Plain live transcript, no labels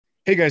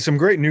Hey guys, some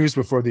great news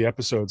before the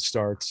episode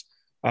starts.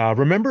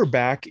 Remember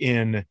back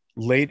in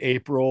late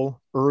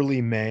April,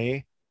 early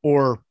May,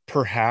 or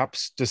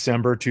perhaps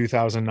December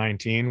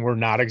 2019? We're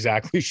not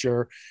exactly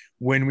sure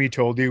when we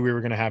told you we were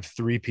going to have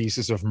three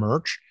pieces of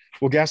merch.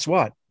 Well, guess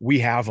what? We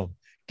have them.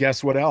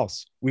 Guess what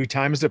else? We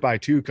times it by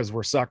two because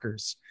we're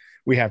suckers.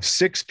 We have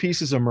six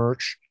pieces of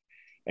merch.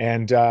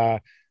 And I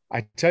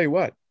tell you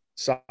what,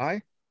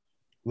 Sai,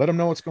 let them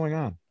know what's going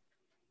on.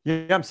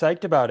 Yeah, I'm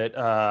psyched about it.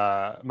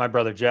 My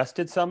brother Jess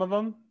did some of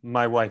them.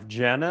 My wife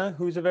Jenna,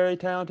 who's a very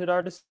talented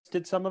artist,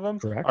 did some of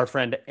them. Our Correct?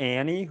 friend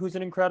Annie, who's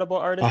an incredible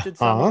artist, Uh did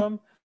some of huh. them.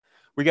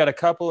 We got a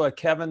couple of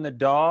Kevin the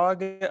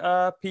Dog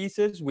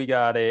pieces. We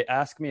got a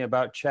Ask Me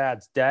About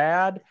Chad's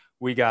Dad.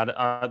 We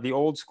got the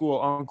old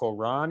school Uncle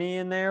Ronnie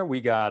in there.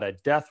 We got a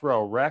Death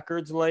Row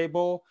Records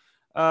label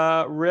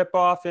rip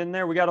off in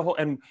there. We got a whole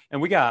and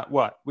we got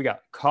what? We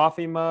got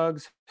coffee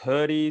mugs,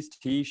 hoodies,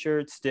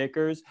 t-shirts,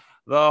 stickers,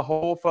 the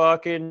whole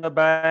fucking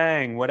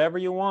bang. Whatever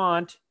you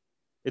want,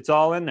 it's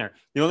all in there.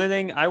 The only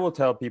thing I will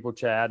tell people,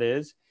 Chad,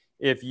 is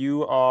if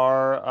you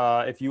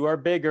are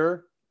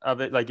bigger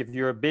of it, like if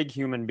you're a big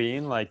human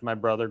being like my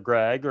brother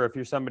Greg, or if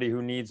you're somebody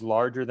who needs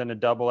larger than a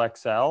double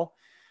XL,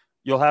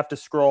 you'll have to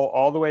scroll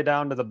all the way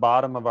down to the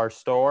bottom of our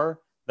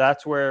store.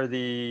 That's where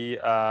the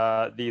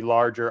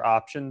larger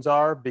options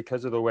are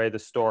because of the way the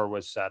store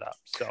was set up.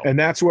 So And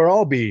that's where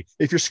I'll be.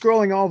 If you're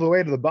scrolling all the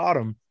way to the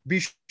bottom,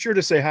 be sure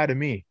to say hi to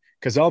me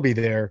because I'll be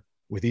there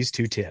with these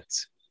two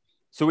tits.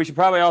 So we should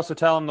probably also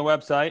tell them the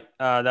website.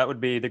 That would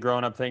be the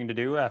grown-up thing to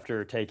do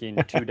after taking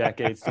 2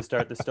 decades to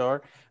start the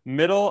store.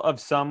 Middle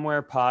of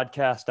somewhere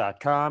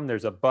podcast.com.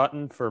 There's a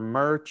button for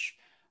merch.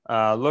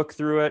 Look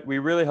through it. We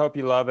really hope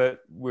you love it.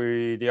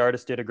 The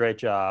artist did a great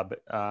job.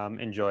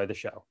 Enjoy the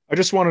show. I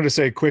just wanted to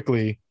say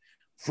quickly,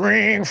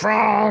 fring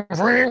from,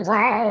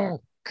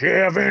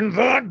 Kevin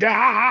the Dog.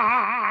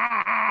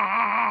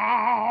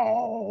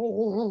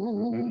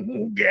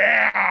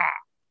 Yeah.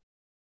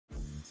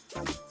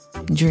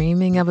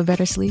 Dreaming of a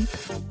better sleep?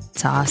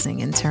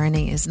 Tossing and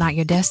turning is not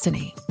your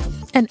destiny.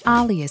 And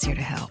Ollie is here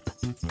to help.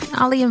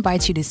 Ollie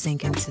invites you to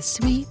sink into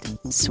sweet,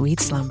 sweet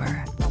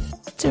slumber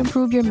to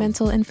improve your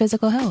mental and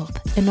physical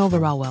health and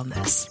overall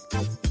wellness.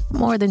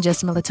 More than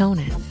just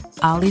melatonin,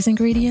 Ollie's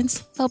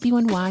ingredients help you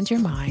unwind your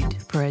mind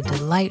for a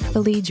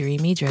delightfully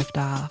dreamy drift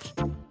off.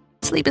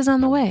 Sleep is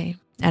on the way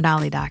at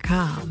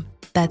Ollie.com.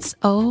 That's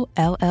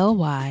OLLY.com.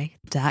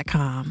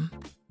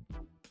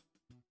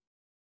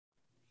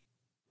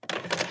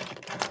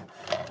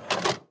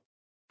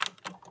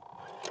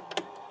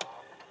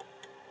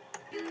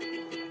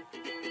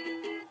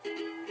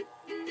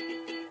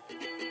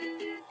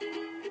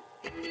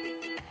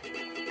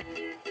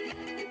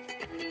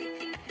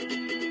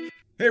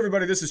 Hey,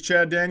 everybody, this is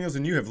Chad Daniels,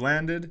 and you have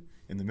landed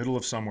in the middle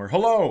of somewhere.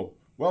 Hello,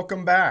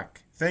 welcome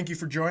back. Thank you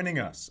for joining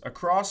us.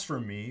 Across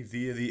from me,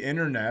 via the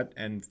internet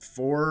and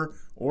 4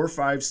 or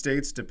 5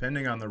 states,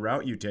 depending on the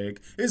route you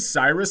take, is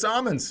Cyrus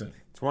Amundsen.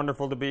 It's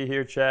wonderful to be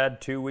here,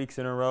 Chad. 2 weeks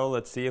in a row.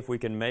 Let's see if we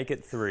can make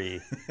it 3.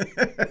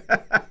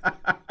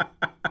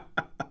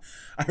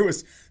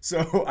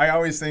 I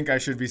always think I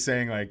should be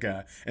saying like,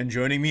 and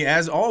joining me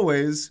as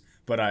always,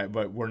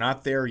 but we're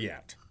not there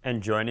yet.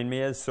 And joining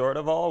me as sort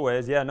of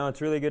always. Yeah, no,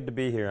 it's really good to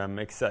be here. I'm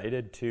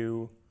excited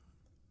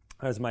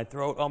as my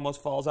throat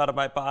almost falls out of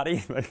my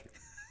body.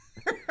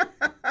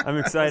 I'm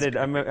excited.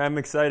 I'm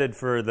excited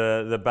for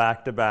the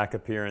back-to-back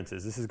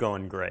appearances. This is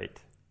going great.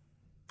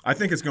 I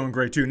think it's going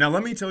great too. Now,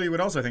 let me tell you what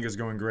else I think is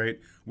going great.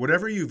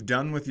 Whatever you've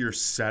done with your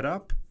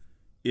setup,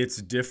 it's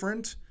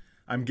different.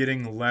 I'm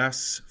getting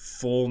less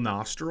full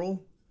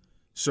nostril.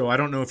 So I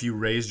don't know if you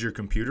raised your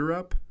computer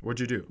up.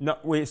 What'd you do? No,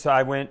 so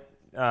I went.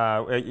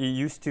 It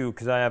used to,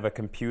 because I have a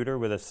computer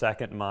with a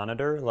second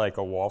monitor, like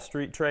a Wall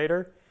Street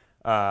trader.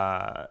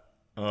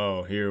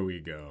 Oh, here we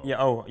go.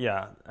 Yeah. Oh,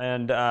 yeah.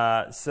 And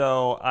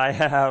so I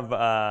have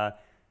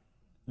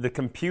the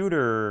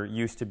computer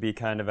used to be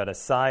kind of at a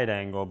side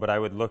angle, but I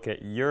would look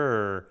at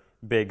your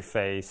big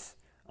face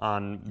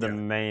on the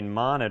main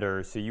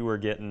monitor. So you were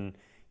getting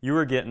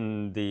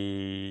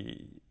the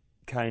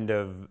kind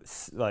of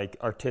like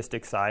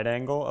artistic side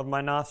angle of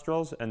my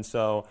nostrils, and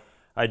so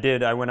I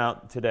went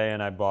out today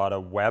and I bought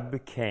a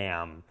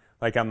webcam.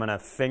 Like I'm gonna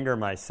finger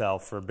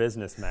myself for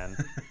businessmen.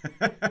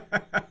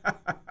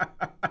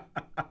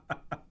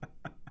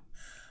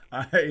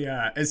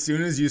 As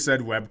soon as you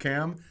said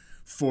webcam,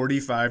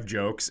 45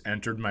 jokes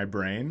entered my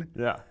brain.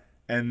 Yeah.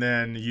 And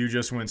then you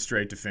just went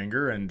straight to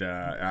finger, and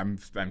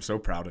I'm so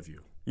proud of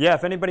you. Yeah,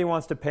 if anybody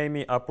wants to pay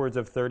me upwards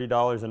of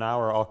 $30 an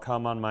hour, I'll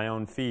come on my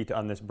own feet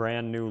on this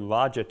brand new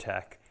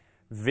Logitech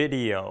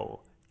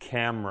video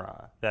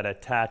camera that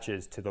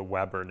attaches to the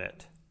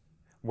WeberNet.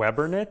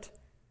 WeberNet?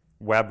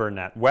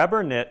 WeberNet.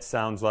 WeberNet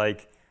sounds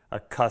like a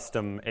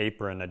custom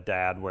apron a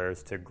dad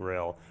wears to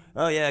grill.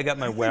 Oh yeah, I got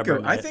my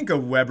WeberNet. I think a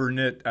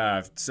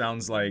WeberNet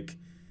sounds like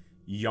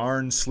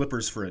yarn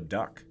slippers for a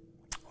duck.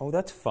 Oh,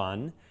 that's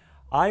fun.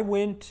 I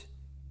went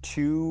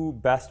to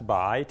Best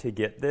Buy to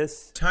get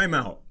this. Time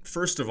out.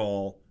 First of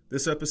all,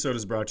 this episode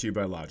is brought to you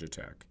by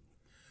Logitech.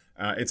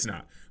 It's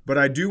not. But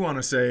I do want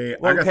to say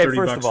Well, I got okay, 30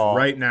 first bucks of all-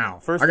 right now.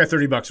 first- I got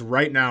 30 bucks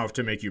right now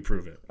to make you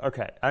prove it.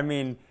 Okay, I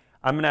mean,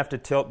 I'm going to have to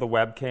tilt the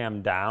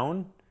webcam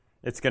down.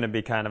 It's going to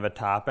be kind of a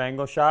top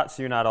angle shot,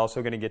 so you're not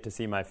also going to get to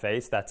see my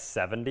face. That's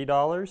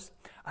 $70.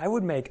 I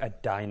would make a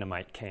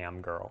dynamite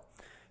cam girl.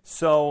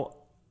 So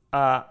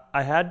I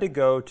had to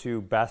go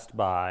to Best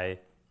Buy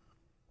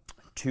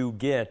to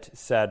get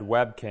said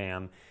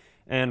webcam.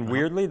 And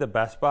weirdly, the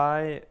Best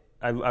Buy,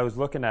 I was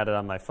looking at it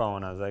on my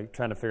phone. I was like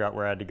trying to figure out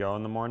where I had to go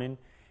in the morning.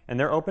 And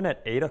they're open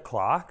at 8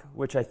 o'clock,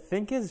 which I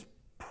think is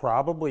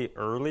probably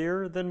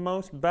earlier than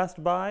most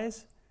Best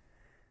Buys.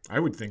 I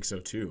would think so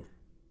too.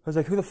 I was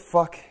like, who the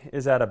fuck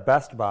is at a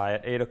Best Buy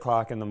at 8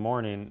 o'clock in the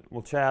morning?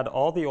 Well, Chad,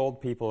 all the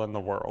old people in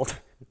the world.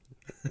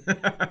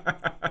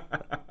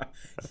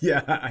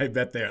 Yeah, I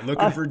bet they're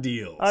looking for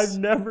deals.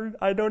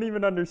 I don't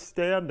even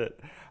understand it.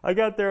 I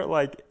got there at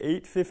like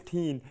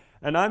 8:15,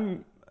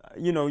 and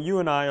you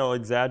and I will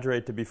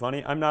exaggerate to be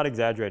funny. I'm not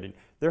exaggerating.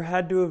 There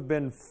had to have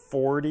been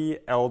 40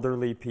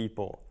 elderly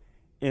people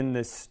in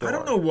this store. I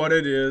don't know what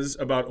it is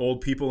about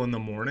old people in the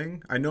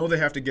morning. I know they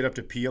have to get up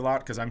to pee a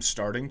lot because I'm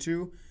starting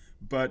to,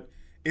 but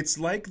it's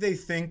like they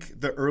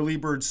think the early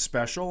bird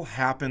special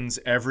happens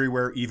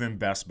everywhere, even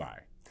Best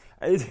Buy.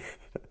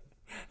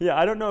 Yeah,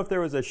 I don't know if there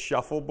was a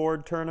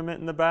shuffleboard tournament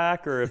in the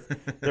back or if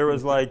there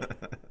was like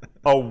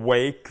a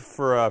wake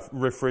for a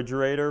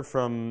refrigerator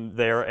from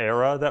their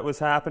era that was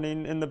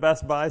happening in the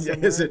Best Buy somewhere.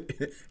 Yeah,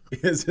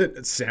 is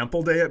it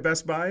sample day at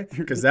Best Buy?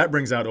 Because that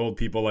brings out old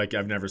people like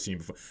I've never seen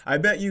before. I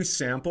bet you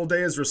sample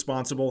day is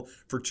responsible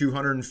for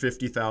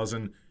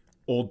 250,000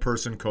 old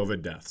person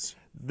COVID deaths.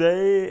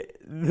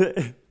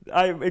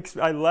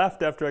 I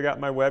left after I got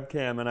my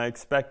webcam and I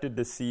expected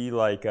to see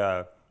like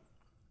one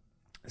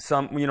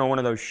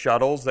of those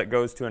shuttles that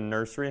goes to a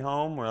nursery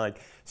home where like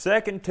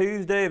second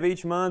Tuesday of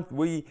each month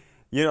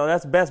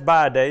that's Best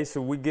Buy Day,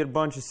 so we get a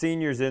bunch of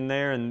seniors in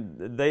there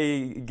and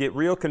they get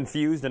real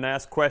confused and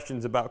ask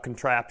questions about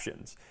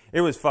contraptions.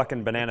 It was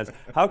fucking bananas.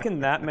 How can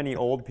that many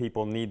old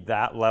people need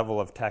that level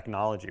of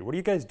technology? What are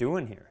you guys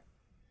doing here?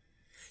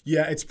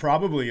 Yeah, it's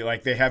probably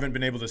like they haven't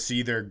been able to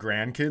see their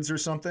grandkids or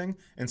something,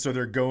 and so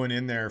they're going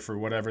in there for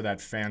whatever that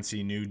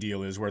fancy new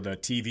deal is where the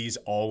TV's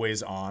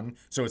always on,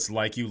 so it's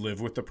like you live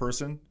with the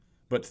person,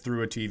 but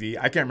through a TV.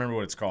 I can't remember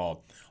what it's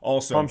called.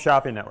 Also, Home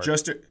Shopping Network.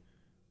 Just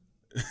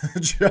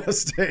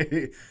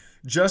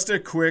a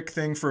quick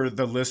thing for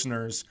the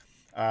listeners.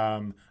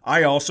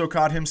 I also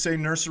caught him say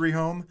nursery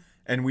home,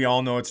 and we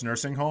all know it's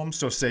nursing home,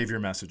 so save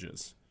your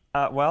messages.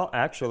 Well,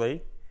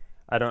 actually,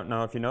 I don't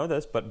know if you know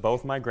this, but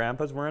both my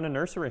grandpas were in a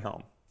nursery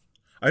home.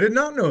 I did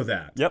not know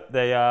that. Yep,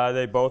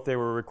 they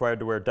were required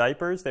to wear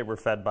diapers. They were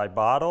fed by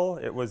bottle.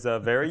 It was a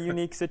very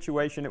unique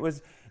situation. It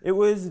was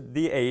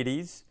the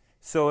 80s,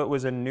 so it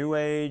was a new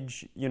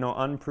age,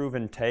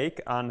 unproven take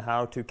on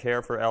how to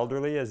care for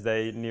elderly as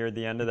they neared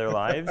the end of their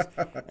lives.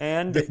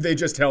 And they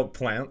just held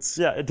plants.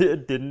 Yeah, it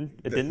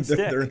didn't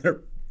stick.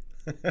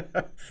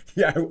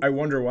 Yeah, I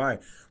wonder why.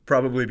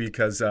 Probably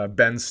because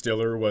Ben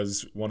Stiller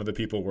was one of the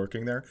people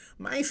working there.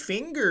 My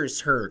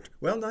fingers hurt.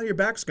 Well, now your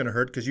back's going to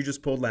hurt because you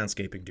just pulled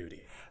landscaping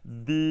duty.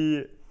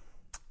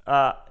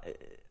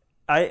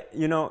 I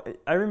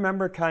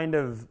remember kind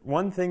of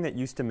one thing that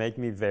used to make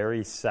me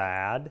very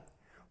sad.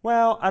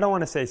 Well, I don't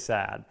want to say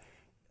sad.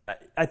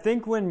 I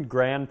think when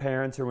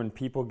grandparents or when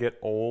people get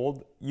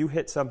old, you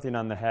hit something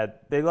on the head.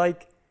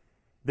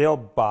 They'll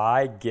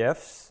buy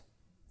gifts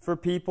for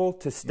people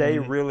to stay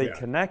really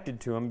connected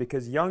to them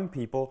because young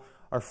people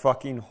are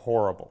fucking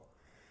horrible.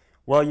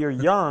 While you're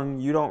young,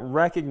 you don't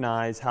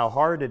recognize how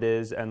hard it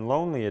is and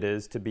lonely it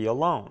is to be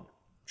alone.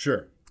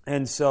 Sure.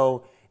 And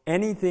so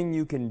anything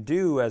you can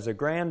do as a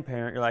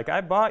grandparent, you're like,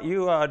 I bought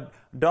you a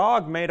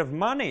dog made of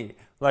money.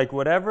 Like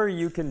whatever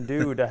you can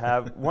do to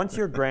have, once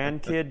your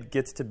grandkid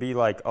gets to be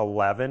like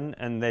 11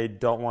 and they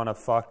don't want to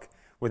fuck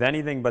with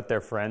anything but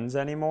their friends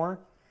anymore.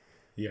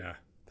 Yeah.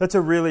 That's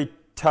a really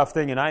tough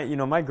thing. And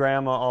my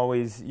grandma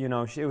always,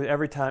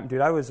 every time,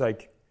 dude, I was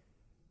like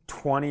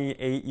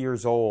 28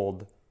 years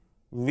old,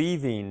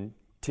 leaving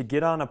to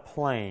get on a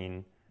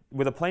plane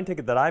with a plane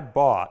ticket that I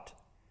bought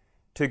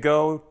to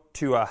go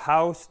to a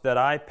house that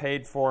I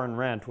paid for in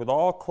rent with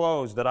all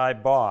clothes that I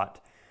bought.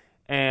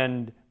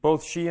 And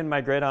both she and my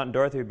great aunt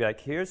Dorothy would be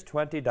like, here's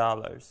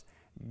 $20.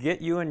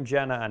 Get you and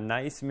Jenna a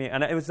nice meal.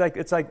 And it's like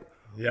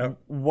yep.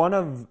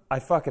 I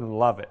fucking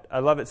love it. I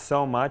love it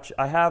so much.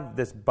 I have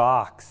this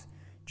box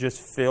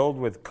just filled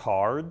with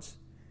cards.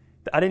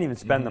 I didn't even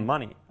spend the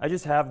money. I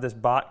just have this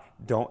box.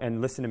 And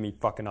listen to me,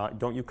 fucking,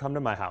 don't you come to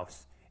my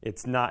house.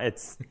 It's not,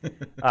 it's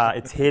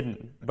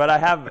hidden. But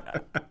I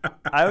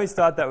always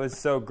thought that was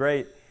so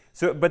great.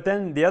 So, but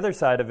then the other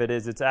side of it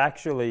is it's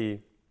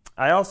actually,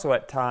 I also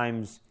at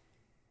times,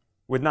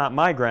 with not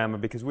my grandma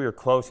because we were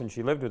close and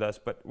she lived with us,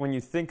 but when you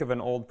think of an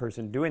old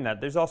person doing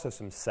that, there's also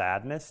some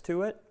sadness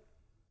to it.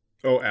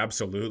 Oh,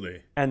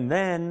 absolutely. And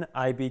then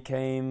I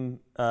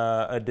became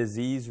a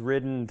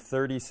disease-ridden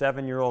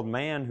 37-year-old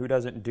man who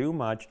doesn't do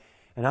much,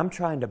 and I'm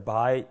trying to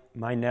buy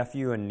my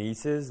nephew and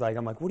nieces. Like,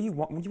 I'm like, what do you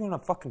want? You want a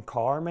fucking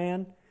car,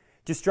 man?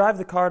 Just drive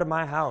the car to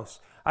my house.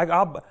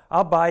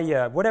 I'll buy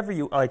you whatever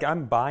you like.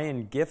 I'm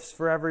buying gifts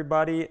for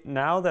everybody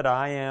now that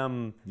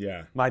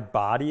my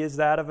body is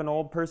that of an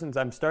old person's.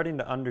 I'm starting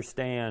to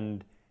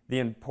understand the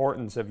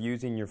importance of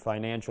using your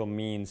financial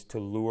means to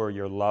lure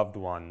your loved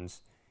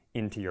ones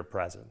into your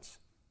presence.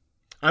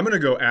 I'm going to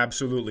go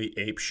absolutely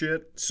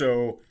apeshit.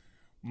 So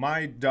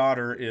my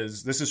daughter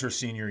this is her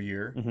senior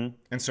year. Mm-hmm.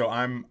 And so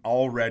I'm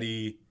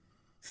already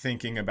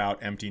thinking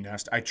about empty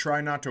nest. I try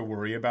not to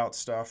worry about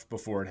stuff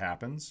before it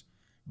happens,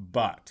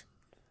 but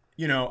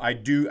I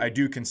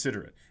do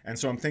consider it. And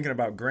so I'm thinking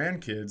about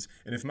grandkids,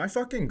 and if my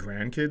fucking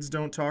grandkids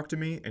don't talk to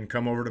me and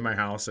come over to my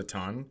house a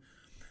ton,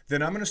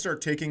 then I'm going to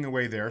start taking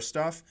away their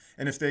stuff.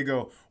 And if they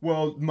go,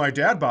 well, my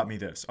dad bought me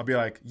this, I'll be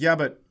like, yeah,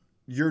 but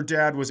your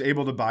dad was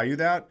able to buy you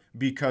that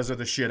because of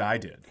the shit I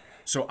did.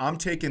 So I'm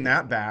taking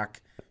that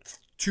back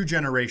 2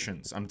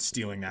 generations. I'm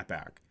stealing that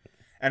back.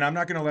 And I'm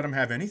not going to let them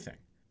have anything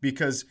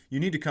because you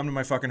need to come to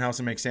my fucking house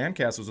and make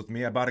sandcastles with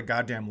me. I bought a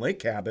goddamn lake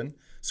cabin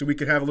so we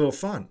could have a little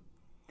fun.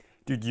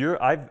 Dude,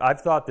 I've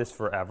thought this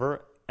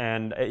forever,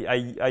 and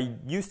I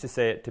used to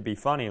say it to be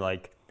funny,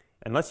 like,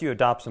 unless you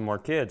adopt some more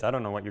kids, I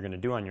don't know what you're going to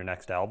do on your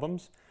next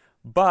albums.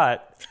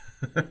 But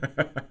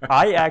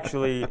I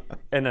actually,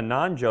 in a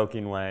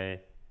non-joking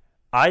way,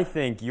 I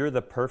think you're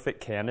the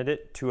perfect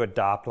candidate to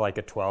adopt like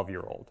a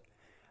 12-year-old.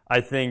 I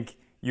think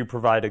you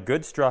provide a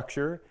good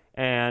structure,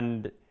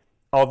 and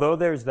although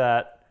there's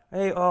that,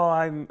 hey,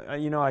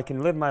 I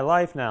can live my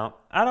life now,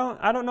 I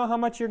don't know how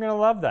much you're going to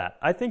love that.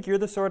 I think you're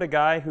the sort of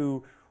guy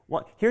who...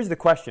 Here's the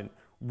question.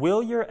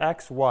 Will your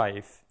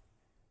ex-wife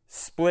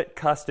split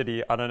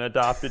custody on an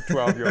adopted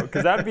 12-year-old?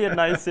 Because that'd be a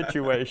nice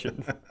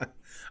situation.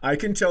 I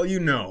can tell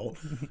you no.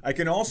 I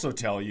can also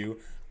tell you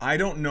I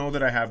don't know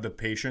that I have the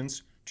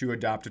patience to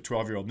adopt a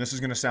 12-year-old. And this is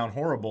going to sound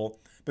horrible,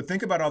 but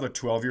think about all the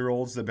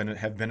 12-year-olds that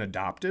have been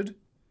adopted.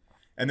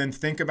 And then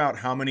think about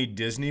how many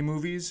Disney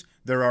movies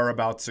there are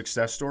about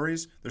success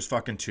stories. There's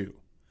fucking 2.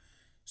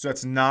 So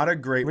that's not a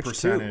great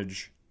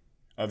percentage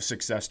of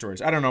success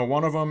stories. I don't know.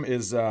 One of them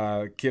is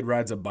kid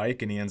rides a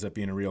bike and he ends up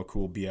being a real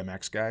cool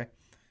BMX guy.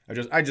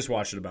 I just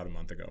watched it about a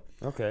month ago.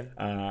 Okay.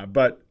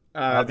 But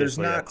there's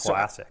not a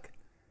classic.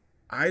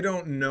 So I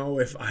don't know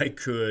if I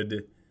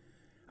could.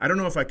 I don't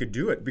know if I could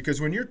do it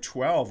because when you're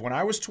 12, when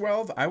I was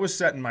 12, I was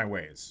set in my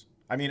ways.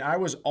 I mean, I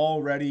was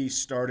already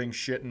starting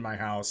shit in my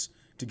house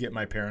to get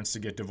my parents to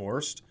get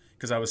divorced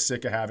because I was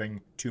sick of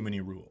having too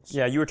many rules.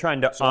 Yeah, you were trying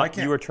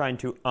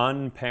to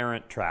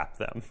unparent trap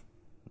them.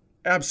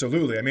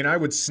 Absolutely. I mean, I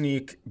would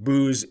sneak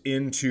booze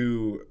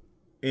into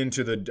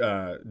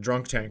the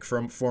drunk tank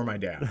for my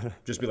dad.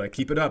 Just be like,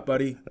 keep it up,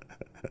 buddy.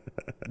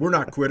 We're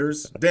not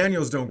quitters.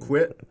 Daniels don't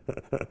quit.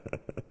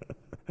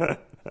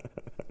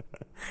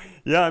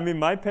 Yeah, I mean,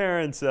 my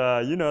parents,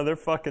 they're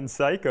fucking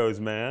psychos,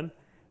 man.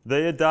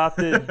 They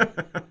adopted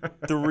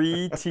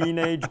 3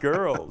 teenage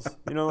girls,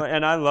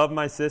 and I love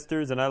my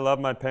sisters and I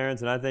love my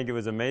parents and I think it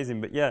was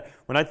amazing. But yeah,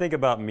 when I think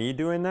about me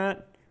doing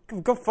that,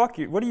 go fuck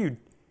you.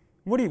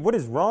 What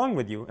is wrong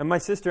with you? And my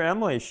sister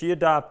Emily, she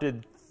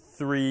adopted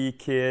 3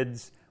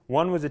 kids.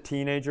 One was a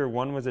teenager,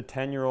 one was a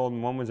 10-year-old,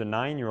 and one was a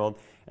 9-year-old.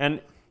 And,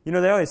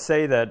 they always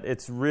say that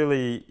it's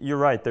really, you're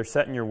right, they're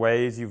set in your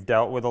ways, you've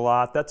dealt with a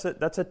lot. It's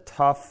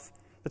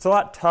a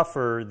lot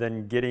tougher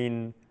than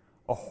getting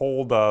a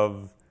hold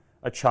of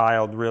a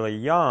child really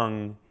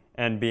young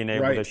and being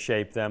able to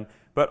shape them.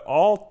 But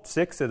all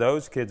 6 of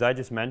those kids I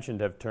just mentioned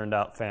have turned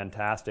out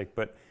fantastic.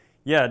 But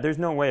yeah, there's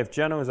no way. If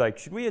Jenna was like,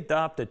 should we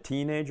adopt a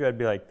teenager? I'd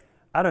be like,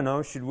 I don't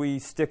know, should we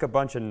stick a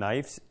bunch of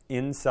knives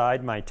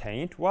inside my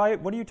taint? Why?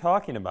 What are you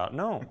talking about?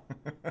 No,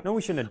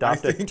 we shouldn't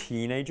adopt a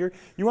teenager.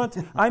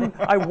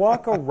 I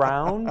walk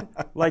around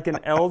like an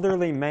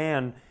elderly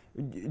man.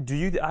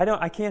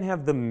 I can't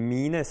have the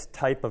meanest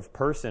type of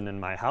person in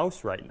my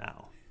house right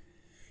now.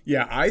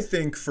 Yeah, I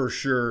think for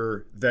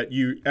sure that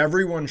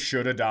everyone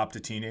should adopt a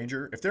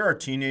teenager. If there are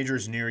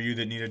teenagers near you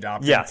that need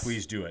adopting,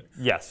 please do it.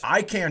 Yes.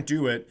 I can't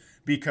do it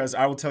because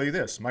I will tell you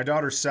this. My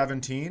daughter's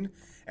 17,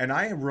 and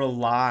I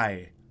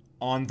rely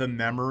on the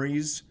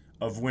memories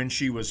of when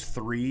she was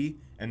 3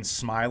 and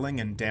smiling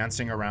and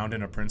dancing around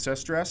in a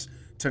princess dress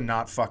to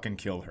not fucking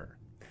kill her.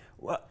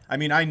 Well, I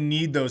mean, I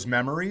need those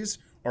memories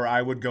or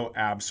I would go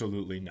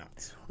absolutely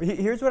nuts.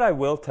 Here's what I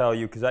will tell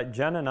you, because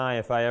Jen and I,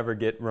 if I ever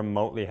get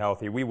remotely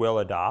healthy, we will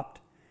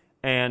adopt.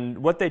 And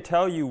what they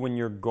tell you when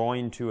you're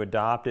going to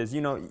adopt is,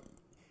 you're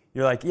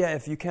like, yeah,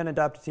 if you can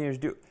adopt a teenager,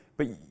 do it.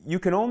 But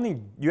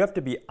you have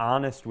to be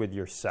honest with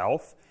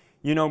yourself,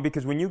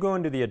 because when you go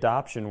into the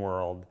adoption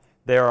world,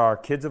 there are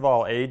kids of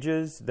all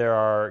ages, there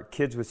are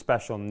kids with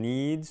special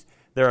needs,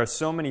 there are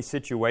so many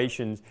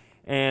situations.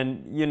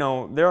 And,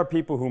 there are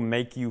people who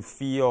make you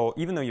feel,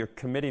 even though you're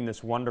committing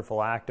this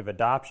wonderful act of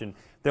adoption,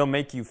 they'll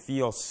make you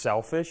feel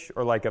selfish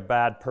or like a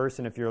bad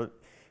person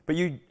but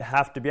you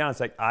have to be honest.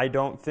 Like, I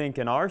don't think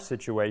in our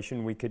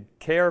situation we could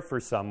care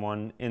for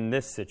someone in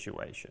this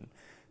situation.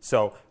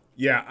 So.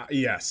 Yeah,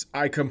 yes,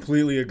 I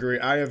completely agree.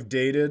 I have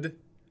dated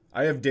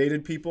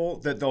people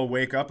that they'll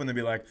wake up and they'll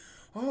be like,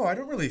 oh, I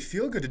don't really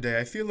feel good today.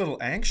 I feel a little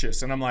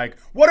anxious. And I'm like,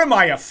 what am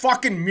I, a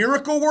fucking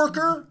miracle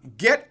worker?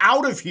 Get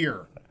out of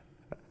here.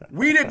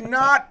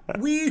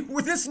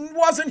 This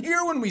wasn't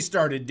here when we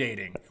started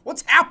dating.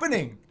 What's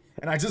happening?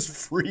 And I just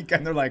freak.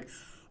 And they're like,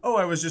 oh,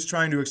 I was just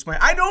trying to explain.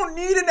 I don't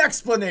need an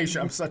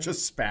explanation. I'm such a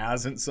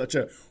spaz and such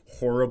a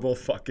horrible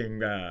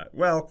fucking, I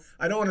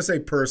don't want to say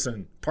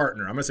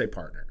partner. I'm going to say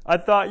partner. I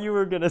thought you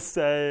were going to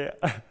say,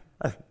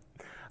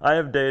 I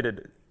have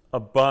dated a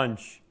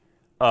bunch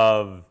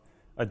of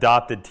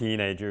adopted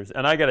teenagers,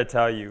 and I got to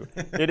tell you,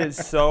 it is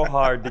so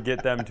hard to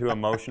get them to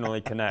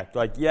emotionally connect.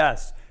 Like,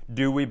 yes,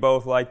 do we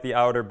both like the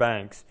Outer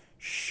Banks?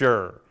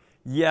 Sure.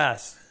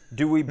 Yes.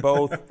 Do we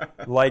both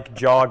like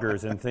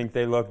joggers and think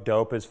they look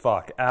dope as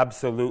fuck?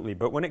 Absolutely.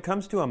 But when it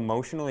comes to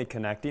emotionally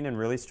connecting and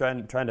really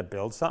trying to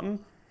build something,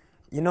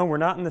 we're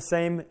not in the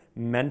same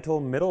mental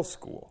middle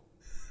school.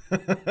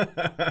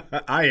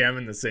 I am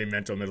in the same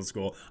mental middle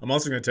school. I'm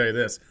also going to tell you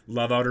this.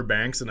 Love Outer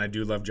Banks, and I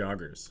do love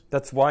joggers.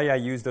 That's why I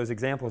use those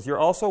examples. You're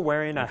also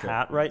wearing a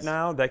hat right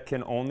now that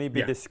can only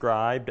be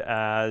described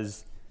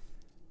as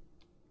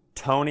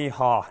Tony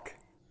Hawk.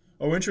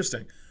 Oh,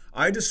 interesting.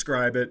 I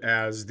describe it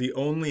as the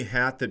only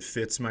hat that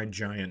fits my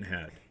giant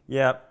head.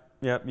 Yep,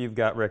 you've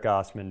got Rick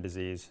Osman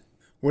disease.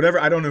 Whatever,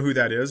 I don't know who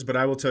that is, but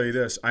I will tell you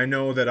this. I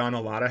know that on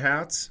a lot of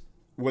hats,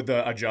 with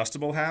the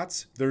adjustable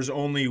hats, there's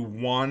only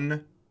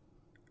one,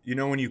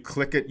 when you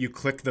click it, you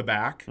click the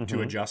back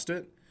to adjust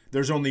it.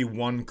 There's only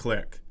one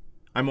click.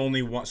 I'm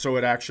only one, so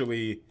it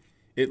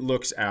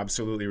looks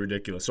absolutely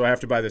ridiculous. So I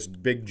have to buy this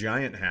big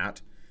giant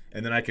hat,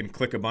 and then I can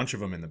click a bunch of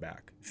them in the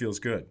back. Feels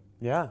good.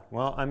 Yeah,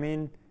 well, I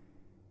mean...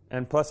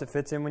 And plus, it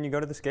fits in when you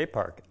go to the skate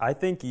park. I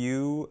think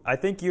you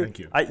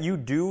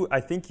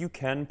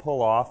can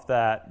pull off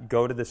that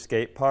go to the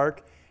skate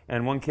park.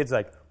 And one kid's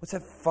like, "What's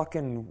that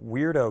fucking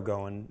weirdo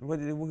going?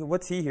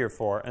 What's he here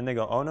for?" And they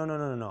go, "Oh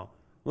no!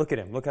 Look at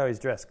him! Look how he's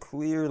dressed.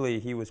 Clearly,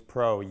 he was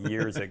pro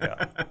years ago."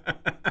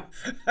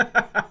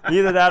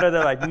 Either that, or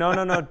they're like,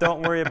 "No!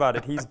 Don't worry about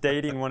it. He's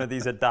dating one of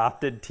these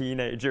adopted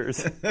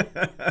teenagers."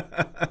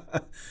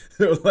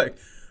 They're like,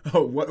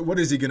 oh, what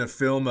is he going to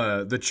film?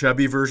 The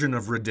chubby version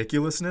of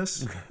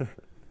ridiculousness?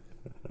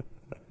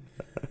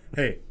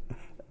 Hey,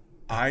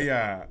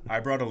 I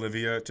brought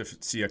Olivia to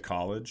see a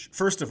college.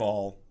 First of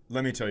all,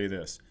 let me tell you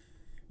this.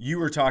 You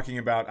were talking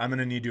about I'm going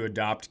to need to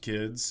adopt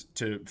kids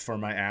for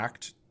my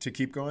act to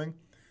keep going.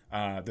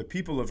 The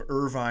people of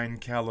Irvine,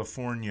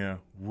 California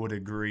would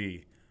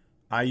agree.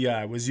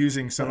 I was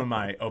using some of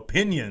my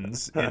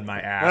opinions in my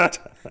act,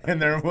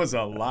 and there was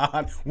a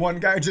lot. One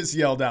guy just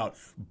yelled out,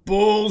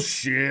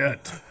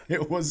 "Bullshit."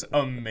 It was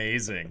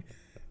amazing.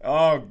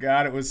 Oh,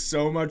 God, it was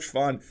so much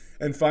fun.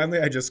 And finally,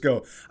 I just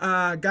go,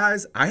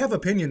 guys, I have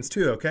opinions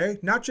too, okay?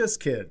 Not just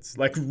kids.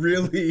 Like,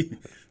 really,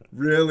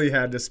 really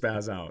had to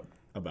spaz out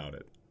about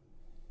it.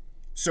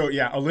 So,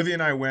 yeah, Olivia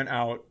and I went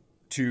out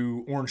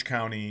to Orange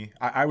County.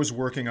 I was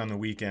working on the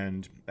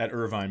weekend at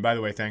Irvine. By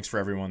the way, thanks for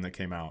everyone that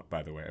came out,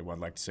 by the way. I would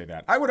like to say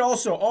that. I would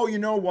also, you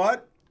know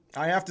what?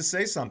 I have to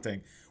say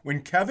something.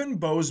 When Kevin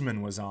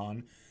Bozeman was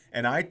on,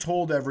 and I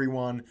told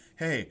everyone,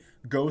 hey,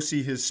 go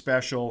see his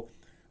special,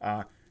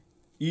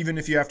 even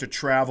if you have to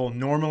travel.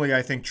 Normally,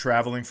 I think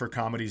traveling for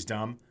comedy's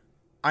dumb.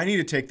 I need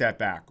to take that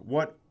back.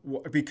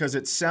 Because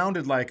it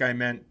sounded like I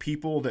meant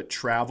people that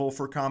travel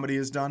for comedy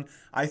is done.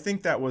 I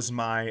think that was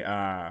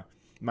my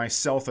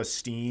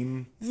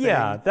self-esteem thing.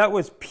 Yeah, that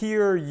was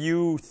pure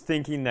you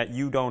thinking that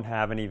you don't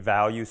have any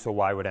value, so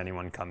why would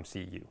anyone come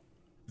see you?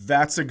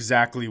 That's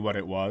exactly what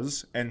it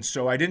was. And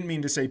so I didn't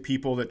mean to say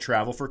people that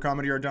travel for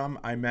comedy are dumb.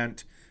 I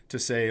meant to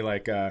say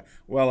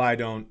I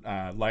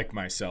don't like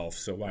myself,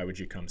 so why would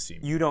you come see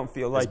me? You don't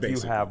feel like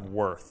you have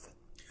worth.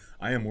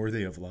 I am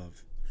worthy of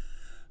love.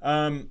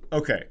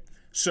 Okay.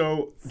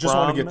 So just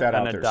want to get that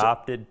out there. From an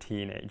adopted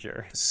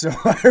teenager. So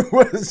I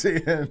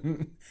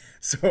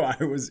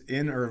was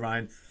in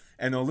Irvine,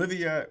 and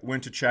Olivia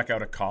went to check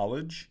out a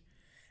college.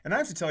 And I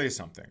have to tell you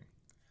something.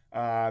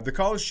 The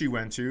college she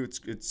went to,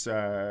 it's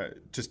to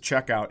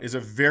check out, is a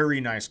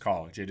very nice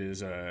college. It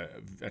is a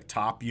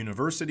top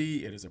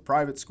university. It is a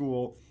private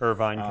school.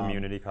 Irvine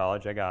Community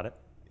College. I got it.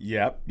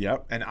 Yep.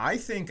 And I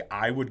think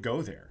I would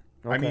go there.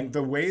 Okay. I mean,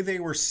 the way they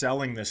were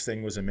selling this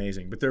thing was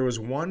amazing. But there was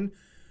one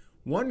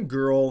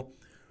girl.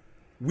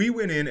 We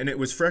went in, and it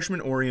was freshman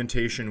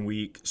orientation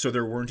week, so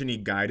there weren't any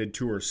guided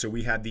tours. So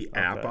we had the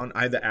app on.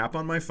 I had the app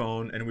on my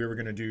phone, and we were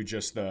going to do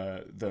just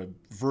the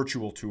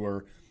virtual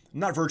tour.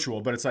 Not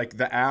virtual, but it's like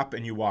the app,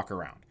 and you walk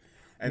around.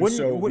 And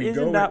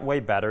isn't that way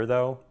better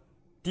though?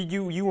 Did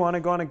you want to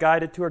go on a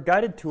guided tour?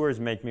 Guided tours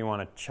make me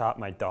want to chop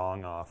my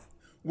dong off.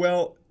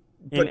 Well,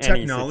 but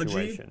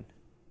technology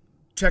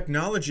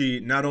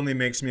not only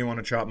makes me want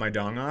to chop my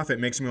dong off, it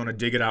makes me want to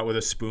dig it out with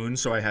a spoon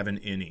so I have an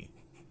innie.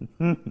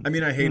 I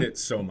mean, I hate it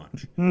so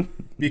much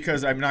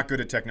because I'm not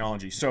good at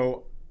technology.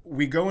 So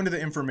we go into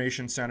the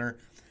information center,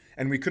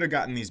 and we could have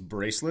gotten these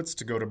bracelets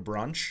to go to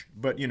brunch,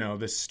 but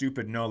this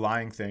stupid no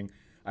lying thing.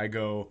 I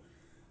go,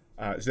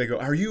 so they go,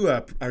 are you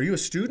a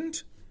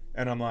student?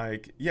 And I'm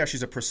like, yeah,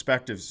 she's a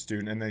prospective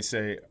student. And they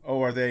say,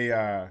 oh, are they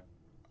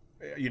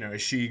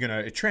is she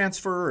gonna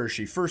transfer or is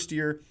she first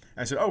year?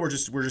 And I said, oh, we're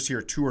just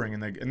here touring.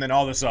 And then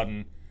all of a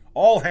sudden,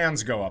 all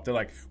hands go up. They're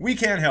like, we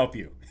can't help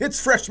you. It's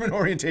freshman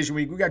orientation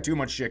week. We got too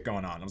much shit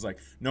going on. I was like,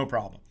 no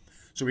problem.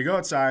 So we go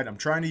outside. I'm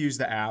trying to use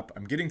the app.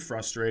 I'm getting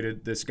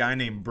frustrated. This guy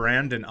named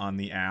Brandon on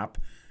the app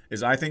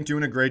is, I think,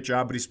 doing a great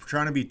job, but he's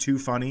trying to be too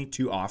funny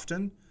too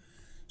often.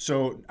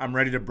 So I'm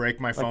ready to break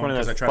my phone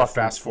because I try to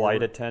fast forward.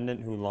 Flight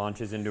attendant who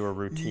launches into a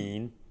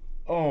routine.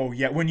 Oh,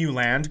 yeah. When you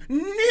land,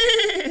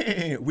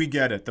 we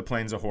get it. The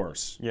plane's a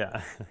horse.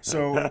 Yeah.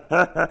 So, I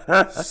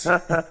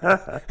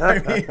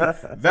mean,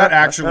 that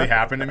actually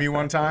happened to me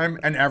one time,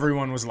 and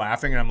everyone was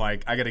laughing, and I'm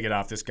like, I got to get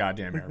off this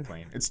goddamn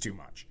airplane. It's too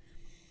much.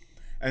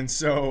 And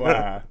so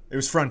it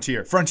was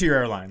Frontier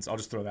Airlines. I'll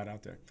just throw that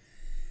out there.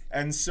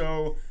 And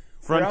so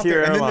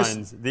Frontier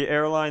Airlines, the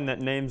airline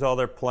that names all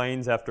their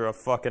planes after a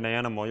fucking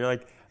animal. You're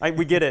like,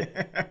 we get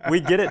it. We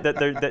get it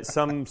that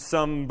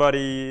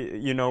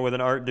somebody, with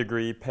an art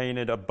degree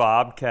painted a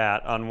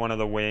bobcat on one of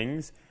the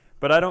wings.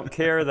 But I don't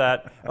care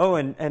that,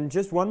 and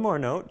just one more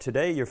note.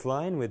 Today you're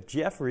flying with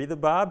Jeffrey the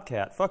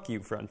Bobcat. Fuck you,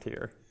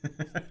 Frontier.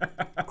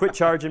 Quit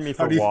charging me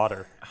for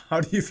water.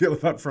 How do you feel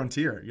about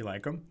Frontier? You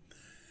like them?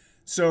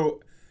 So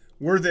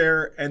we're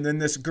there, and then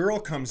this girl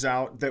comes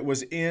out that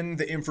was in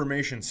the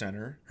information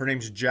center. Her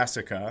name's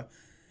Jessica,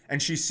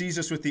 and she sees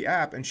us with the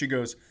app, and she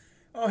goes,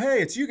 oh,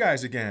 hey, it's you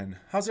guys again.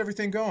 How's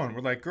everything going?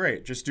 We're like,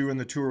 great, just doing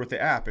the tour with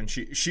the app. And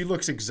she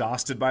looks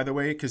exhausted, by the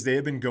way, because they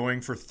have been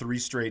going for 3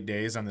 straight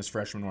days on this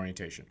freshman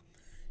orientation.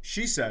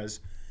 She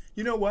says,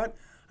 you know what?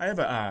 I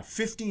have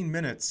 15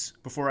 minutes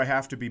before I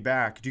have to be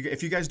back.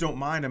 If you guys don't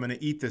mind, I'm going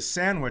to eat this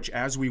sandwich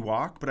as we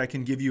walk, but I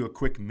can give you a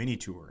quick mini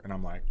tour. And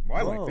I'm like, well,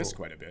 I like this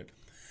quite a bit.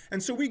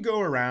 And so we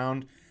go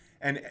around,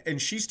 and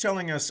she's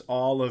telling us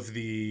all of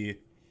the,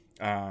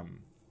 hey,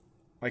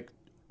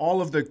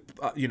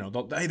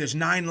 there's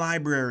 9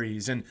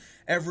 libraries, and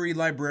every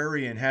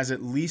librarian has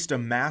at least a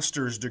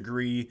master's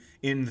degree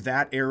in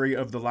that area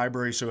of the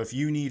library. So if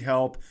you need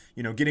help,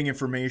 getting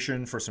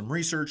information for some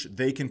research,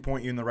 they can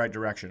point you in the right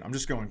direction. I'm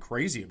just going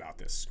crazy about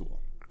this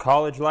school.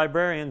 College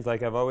librarians,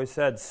 like I've always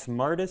said,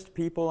 smartest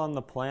people on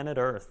the planet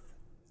Earth.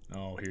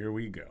 Oh, here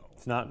we go.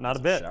 It's not a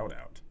bit. Shout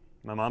out.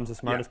 My mom's the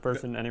smartest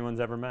person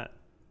anyone's ever met.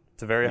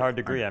 It's a very hard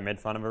degree. I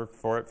made fun of her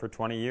for it for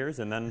 20 years,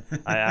 and then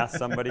I asked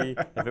somebody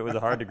if it was a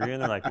hard degree,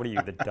 and they're like, what are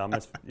you, the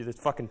dumbest? It's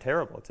fucking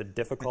terrible. It's a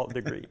difficult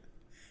degree.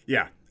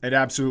 Yeah, it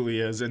absolutely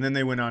is. And then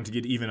they went on to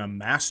get even a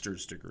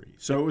master's degree.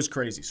 So it was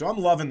crazy. So I'm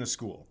loving the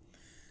school.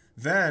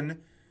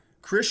 Then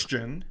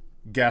Christian,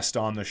 guest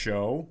on the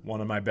show, one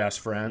of my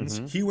best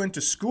friends, he went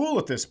to school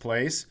at this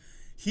place.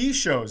 He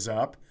shows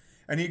up,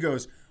 and he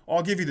goes,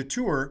 I'll give you the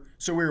tour.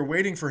 So we were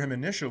waiting for him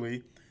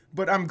initially.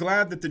 But I'm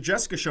glad that the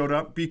Jessica showed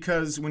up,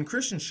 because when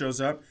Christian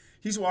shows up,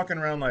 he's walking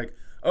around like,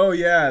 oh,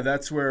 yeah,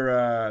 that's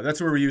where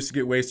we used to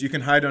get wasted. You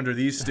can hide under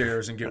these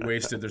stairs and get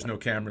wasted. There's no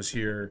cameras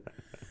here.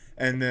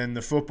 And then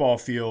the football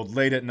field,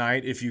 late at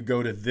night, if you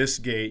go to this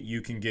gate,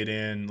 you can get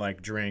in,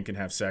 like, drink and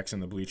have sex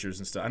in the bleachers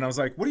and stuff. And I was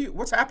like,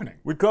 what's happening?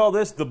 We call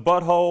this the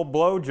butthole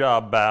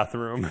blowjob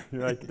bathroom.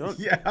 You're like, don't...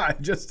 Yeah,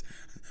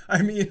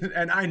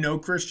 and I know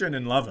Christian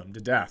and love him to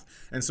death,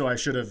 and so I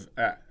should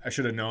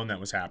have known that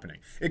was happening.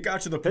 It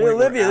got to the point. Hey,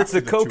 Olivia, it's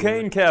the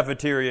cocaine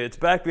cafeteria. It's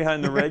back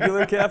behind the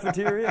regular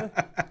cafeteria.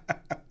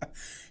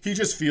 He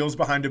just feels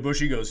behind a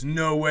bush. He goes,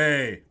 "No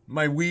way,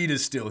 my weed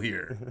is still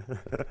here."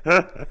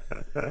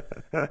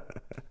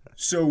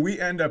 So we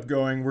end up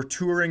going. We're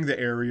touring the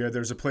area.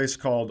 There's a place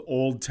called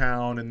Old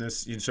Town, and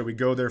so we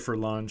go there for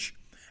lunch,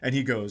 and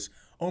he goes,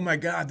 oh my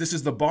God, this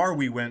is the bar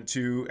we went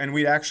to, and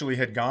we actually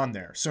had gone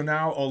there. So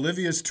now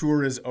Olivia's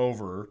tour is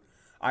over.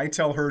 I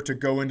tell her to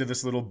go into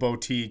this little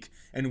boutique,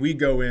 and we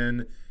go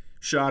in,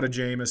 shot a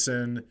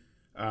Jameson,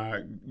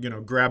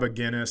 grab a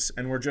Guinness,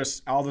 and we're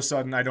just, all of a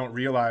sudden, I don't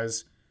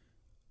realize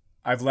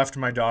I've left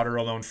my daughter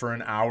alone for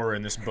an hour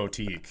in this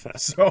boutique.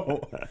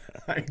 So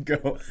I'm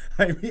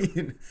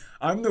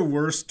the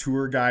worst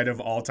tour guide of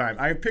all time.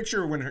 I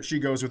picture when she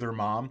goes with her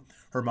mom.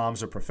 Her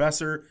mom's a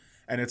professor.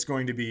 And it's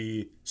going to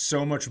be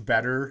so much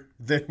better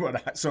than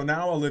so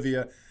now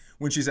Olivia,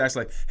 when she's asked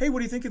like, hey, what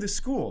do you think of this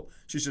school?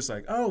 She's just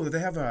like, oh, they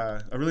have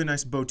a really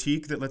nice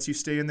boutique that lets you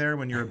stay in there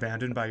when you're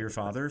abandoned by your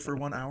father for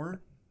 1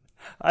 hour.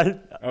 It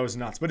was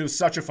nuts, but it was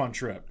such a fun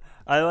trip.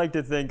 I like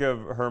to think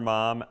of her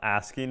mom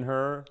asking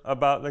her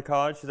about the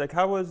college. She's like,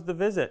 how was the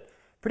visit?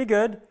 Pretty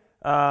good.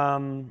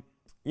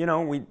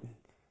 We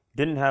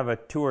didn't have a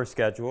tour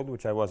scheduled,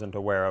 which I wasn't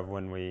aware of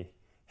when we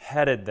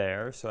headed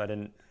there, so I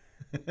didn't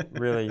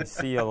really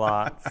see a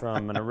lot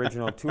from an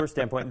original tour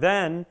standpoint.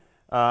 Then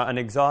an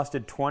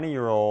exhausted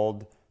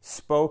 20-year-old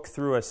spoke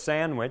through a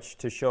sandwich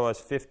to show us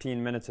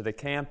 15 minutes of the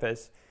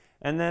campus.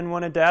 And then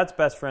one of Dad's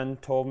best friends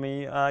told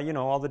me,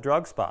 all the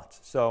drug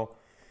spots. So,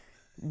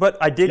 but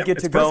I did get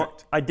to go.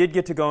 Perfect. I did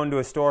get to go into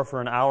a store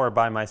for an hour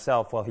by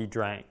myself while he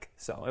drank.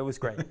 So it was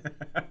great.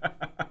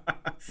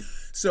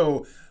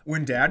 So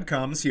when Dad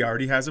comes, he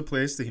already has a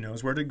place that he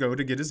knows where to go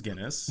to get his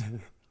Guinness.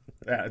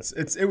 Yeah,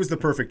 it was the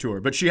perfect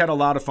tour. But she had a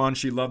lot of fun.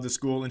 She loved the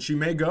school, and she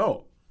may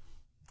go.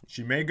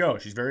 She may go.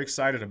 She's very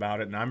excited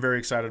about it, and I'm very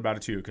excited about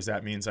it too, because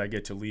that means I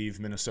get to leave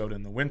Minnesota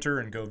in the winter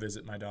and go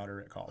visit my daughter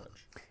at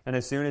college. And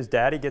as soon as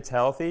Daddy gets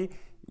healthy,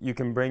 you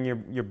can bring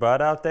your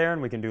butt out there,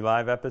 and we can do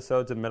live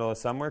episodes in the middle of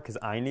summer, because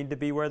I need to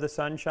be where the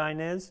sunshine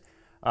is,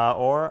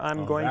 or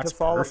I'm going to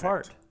fall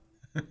apart.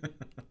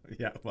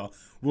 Yeah, well,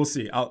 we'll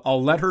see.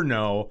 I'll let her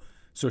know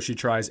so she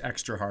tries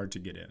extra hard to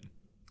get in.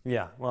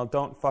 Yeah, well,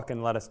 don't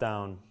fucking let us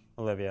down,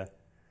 Olivia.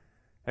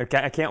 I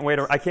can't wait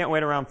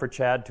around for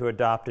Chad to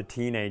adopt a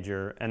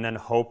teenager and then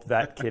hope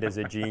that kid is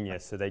a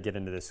genius so they get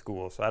into this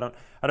school. So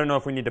I don't know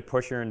if we need to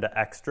push her into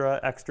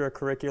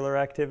extracurricular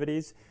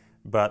activities,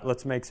 but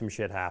let's make some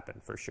shit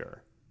happen for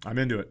sure. I'm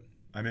into it.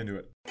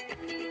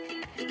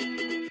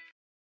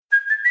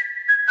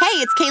 Hey,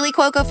 it's Kaylee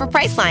Cuoco for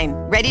Priceline.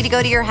 Ready to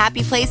go to your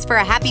happy place for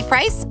a happy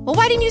price? Well,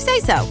 why didn't you say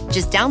so?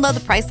 Just download the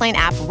Priceline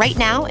app right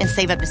now and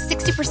save up to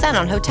 60%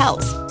 on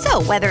hotels.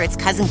 So whether it's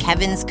Cousin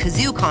Kevin's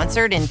Kazoo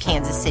Concert in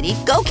Kansas City,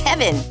 go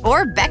Kevin,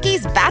 or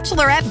Becky's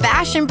Bachelorette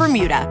Bash in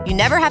Bermuda, you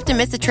never have to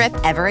miss a trip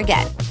ever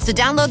again. So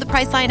download the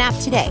Priceline app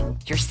today.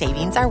 Your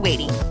savings are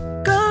waiting.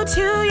 Go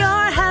to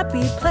your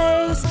happy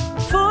place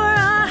for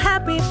a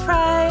happy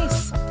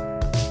price.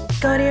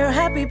 Go to your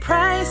happy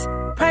price,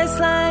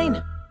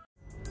 Priceline.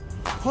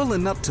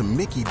 Pulling up to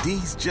Mickey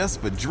D's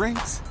just for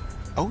drinks?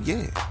 Oh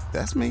yeah,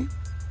 that's me.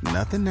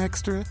 Nothing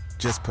extra,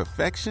 just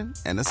perfection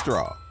and a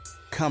straw.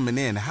 Coming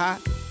in hot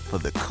for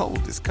the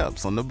coldest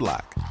cups on the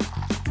block.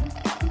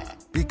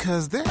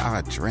 Because there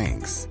are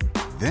drinks.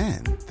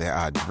 Then there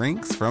are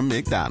drinks from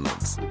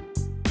McDonald's.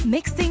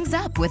 Mix things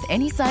up with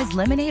any size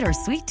lemonade or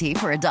sweet tea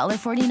for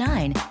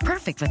 $1.49.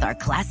 Perfect with our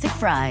classic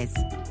fries.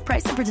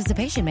 Price and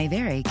participation may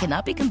vary.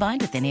 Cannot be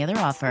combined with any other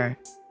offer.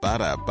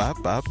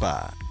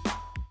 Ba-da-ba-ba-ba.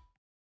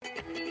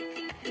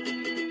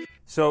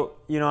 So,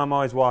 I'm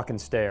always walking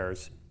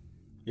stairs.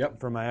 Yep.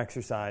 For my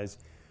exercise.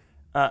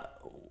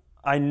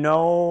 I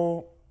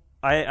know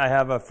I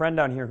have a friend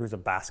down here who's a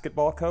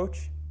basketball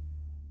coach.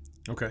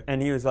 Okay.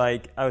 And he was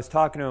like, I was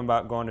talking to him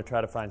about going to try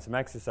to find some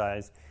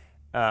exercise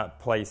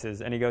places.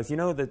 And he goes,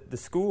 the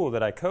school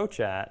that I coach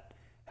at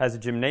has a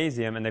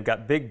gymnasium, and they've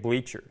got big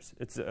bleachers.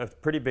 It's a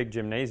pretty big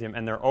gymnasium,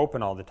 and they're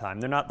open all the time.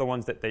 They're not the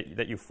ones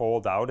that you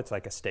fold out. It's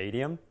like a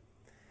stadium.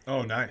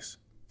 Oh, nice.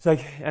 It's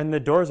like, and the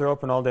doors are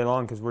open all day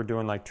long because we're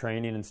doing like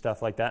training and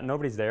stuff like that. And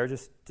nobody's there.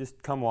 Just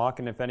come walk,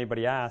 and if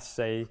anybody asks,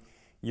 say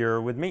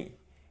you're with me.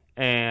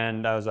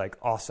 And I was like,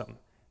 awesome.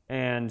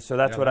 And so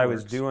that's what I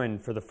was doing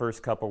for the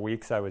first couple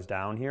weeks I was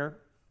down here.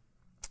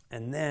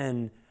 And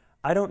then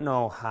I don't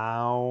know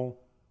how,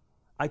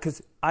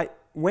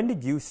 when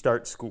did you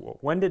start school?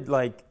 When did,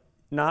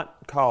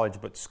 not college,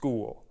 but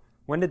school?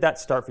 When did that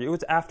start for you? It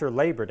was after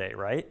Labor Day,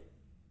 right?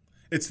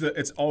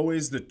 It's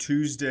always the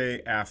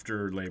Tuesday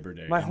after Labor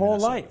Day. My whole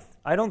life.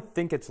 I don't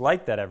think it's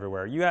like that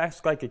everywhere. You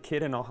ask like a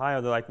kid in Ohio,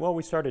 they're like, well,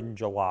 we started in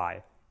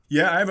July.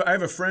 Yeah, I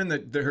have a friend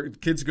that her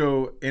kids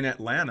go in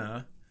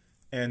Atlanta,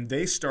 and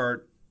they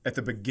start at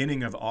the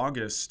beginning of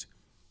August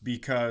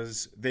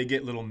because they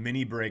get little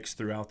mini breaks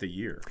throughout the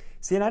year.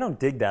 See, and I don't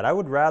dig that. I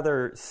would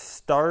rather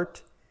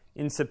start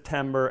in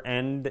September,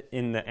 end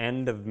in the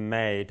end of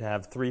May to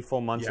have 3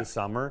 full months of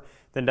summer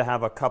than to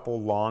have a couple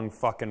long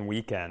fucking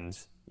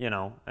weekends.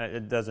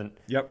 It doesn't.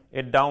 Yep.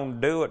 It don't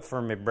do it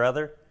for me,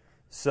 brother.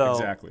 So,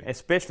 exactly.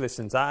 Especially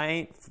since I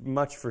ain't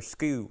much for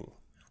school.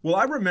 Well,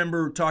 I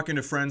remember talking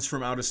to friends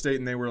from out of state,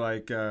 and they were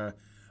like,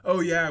 "Oh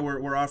yeah,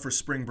 we're off for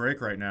spring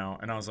break right now."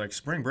 And I was like,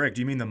 "Spring break?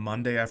 Do you mean the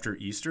Monday after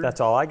Easter?" That's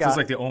all I got. So it's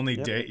like the only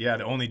day. Yeah,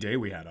 the only day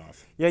we had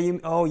off. Yeah.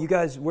 You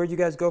guys, where'd you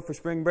guys go for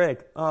spring break?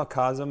 Oh,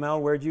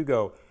 Cozumel. Where'd you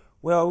go?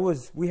 Well,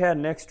 we had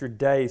an extra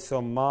day,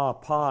 so Ma,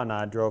 Pa, and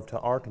I drove to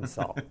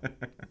Arkansas.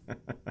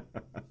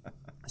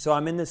 So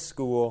I'm in this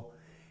school,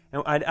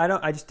 and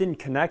I just didn't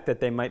connect that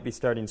they might be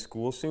starting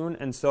school soon.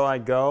 And so I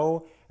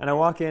go, and I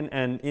walk in,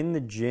 and in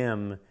the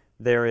gym,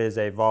 there is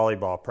a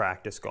volleyball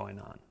practice going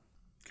on.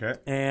 Okay.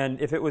 And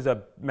if it was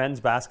a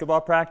men's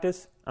basketball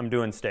practice, I'm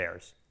doing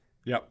stairs.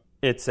 Yep.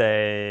 It's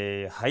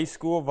a high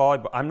school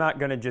volleyball. I'm not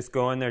going to just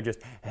go in there just,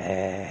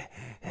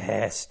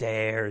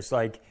 stairs.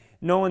 Like,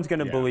 no one's going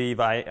to believe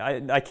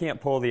I can't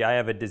pull I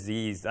have a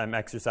disease. I'm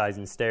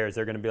exercising stairs.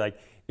 They're going to be like,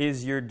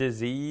 is your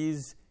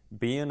disease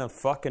being a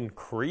fucking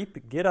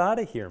creep? Get out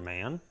of here,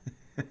 man.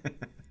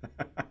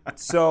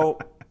 So,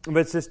 but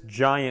it's this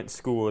giant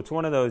school. It's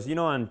one of those,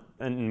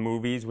 in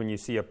movies when you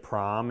see a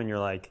prom and you're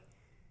like,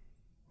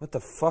 what the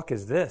fuck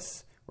is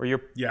this? Or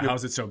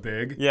how's it so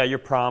big? Yeah, your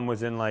prom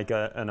was in like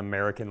an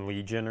American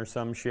Legion or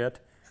some shit.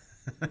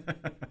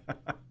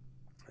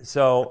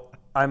 So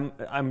I'm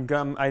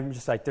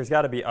just like, there's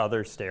got to be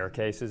other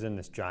staircases in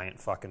this giant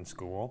fucking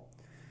school.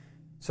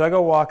 So I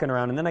go walking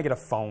around, and then I get a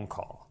phone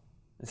call.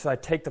 And so I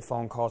take the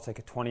phone call. It's like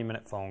a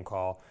 20-minute phone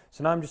call.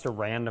 So now I'm just a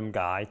random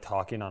guy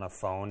talking on a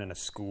phone in a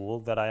school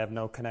that I have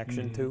no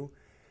connection to.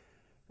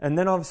 And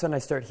then all of a sudden I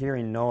start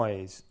hearing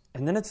noise.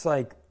 And then it's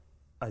like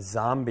a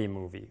zombie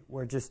movie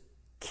where just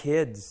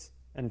kids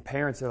and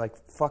parents are like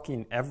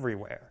fucking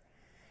everywhere.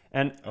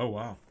 And Oh,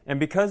 wow. and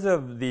because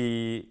of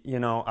the,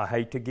 I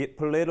hate to get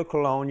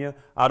political on you.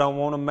 I don't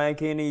want to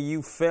make any of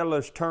you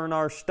fellas turn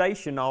our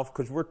station off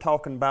because we're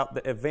talking about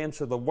the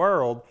events of the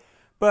world.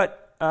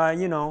 But,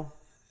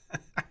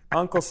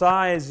 Uncle Si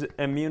is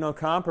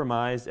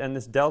immunocompromised, and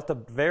this Delta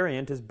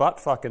variant is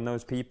butt-fucking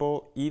those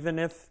people, even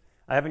if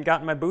I haven't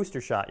gotten my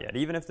booster shot yet,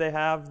 even if they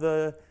have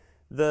the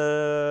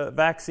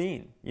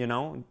vaccine,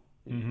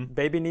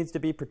 Baby needs to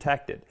be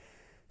protected.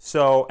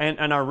 So,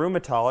 and our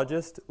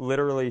rheumatologist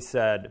literally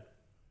said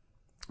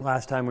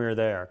last time we were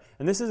there,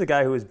 and this is a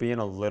guy who was being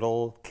a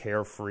little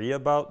carefree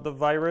about the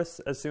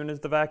virus as soon as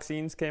the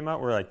vaccines came out.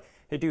 We're like,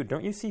 hey, dude,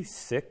 don't you see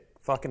sick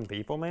fucking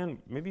people, man?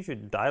 Maybe you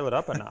should dial it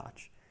up a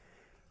notch.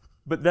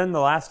 But then the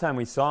last time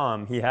we saw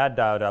him, he had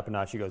dialed up a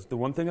notch. He goes, the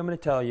one thing I'm going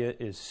to tell you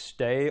is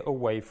stay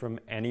away from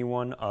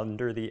anyone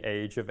under the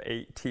age of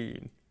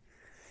 18.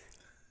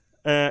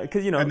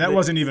 Because, And that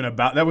wasn't even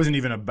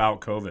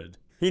about COVID.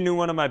 He knew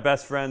one of my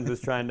best friends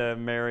was trying to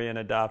marry an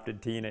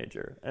adopted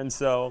teenager. And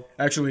so...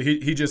 Actually,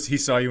 he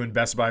saw you in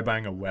Best Buy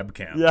buying a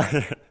webcam.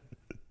 Yeah.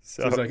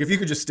 So it's like, if you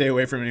could just stay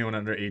away from anyone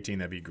under 18,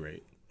 that'd be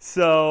great.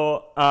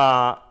 So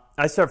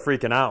I start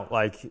freaking out.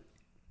 Like,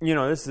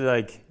 this is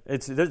like,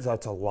 it's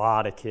a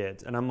lot of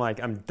kids. And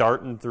I'm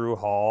darting through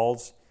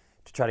halls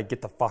to try to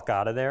get the fuck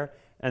out of there.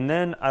 And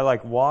then I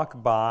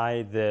walk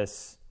by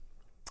this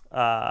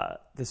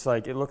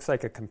it looks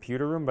like a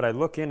computer room, but I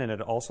look in and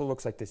it also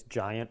looks like this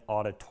giant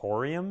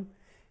auditorium,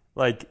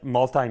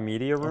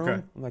 multimedia room.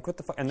 Okay. I'm like, what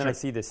the fuck? And then I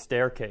see this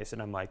staircase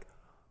and I'm like,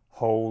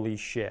 holy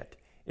shit.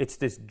 It's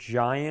this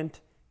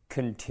giant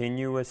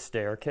continuous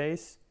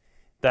staircase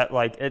that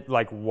it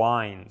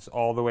winds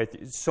all the way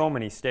through. So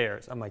many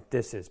stairs. I'm like,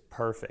 this is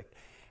perfect.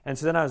 And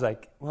so then I was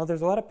like, well,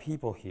 there's a lot of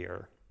people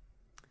here.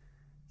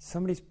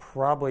 Somebody's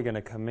probably going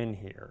to come in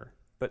here,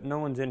 but no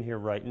one's in here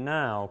right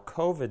now.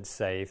 COVID's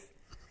safe.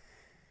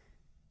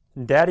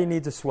 Daddy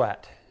needs a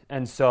sweat.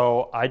 And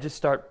so I just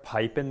start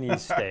piping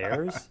these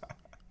stairs.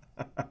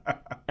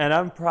 And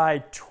I'm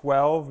probably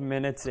 12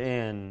 minutes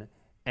in,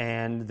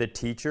 and the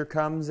teacher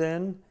comes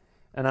in,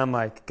 and I'm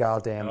like,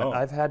 God damn it.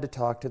 I've had to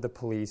talk to the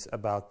police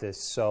about this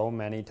so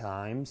many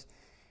times.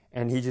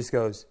 And he just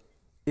goes,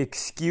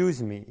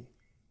 excuse me,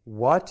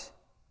 what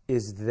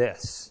is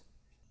this?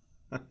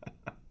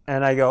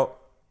 And I go,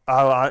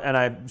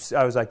 I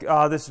was like,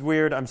 this is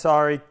weird. I'm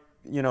sorry.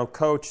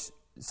 Coach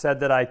said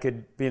that I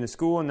could be in the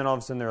school, and then all of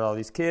a sudden there are all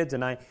these kids,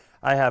 and I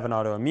have an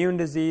autoimmune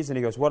disease. And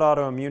he goes, what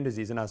autoimmune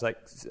disease? And I was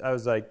like,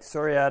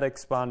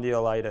 psoriatic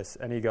spondylitis.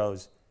 And he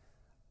goes,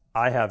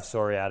 I have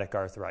psoriatic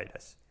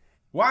arthritis.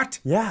 What?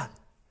 Yeah.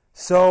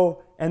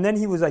 So, and then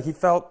he was like,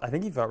 I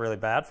think he felt really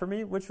bad for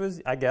me, which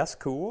was, I guess,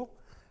 cool.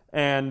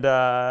 And,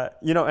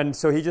 and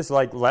so he just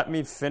let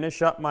me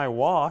finish up my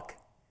walk.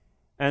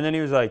 And then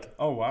he was like,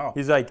 oh, wow.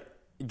 He's like,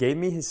 gave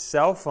me his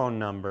cell phone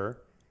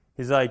number.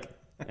 He's like,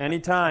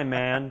 anytime,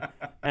 man.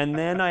 And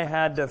then I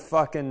had to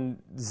fucking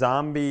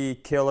zombie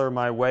killer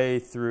my way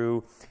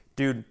through,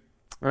 dude.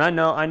 And I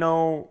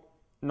know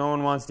no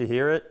one wants to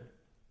hear it,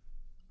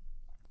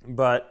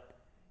 but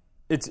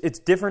it's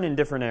different in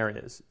different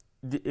areas.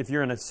 If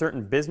you're in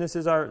certain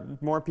businesses,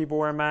 more people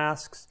wear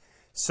masks.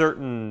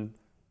 Certain,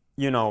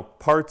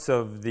 parts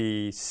of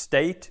the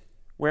state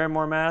wear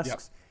more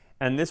masks. Yep.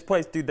 And this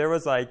place, dude, there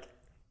was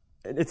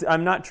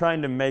I'm not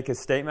trying to make a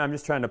statement. I'm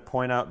just trying to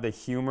point out the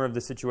humor of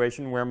the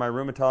situation where my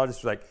rheumatologist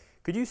was like,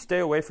 could you stay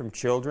away from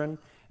children?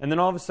 And then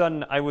all of a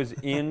sudden I was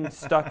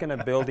stuck in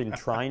a building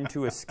trying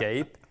to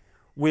escape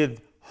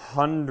with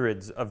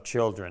hundreds of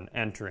children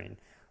entering.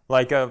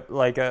 Like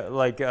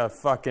a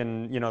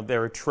fucking, they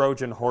were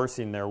Trojan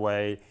horsing their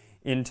way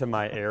into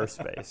my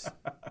airspace.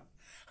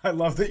 I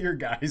love that your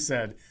guy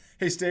said,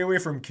 hey, stay away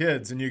from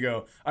kids. And you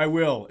go, I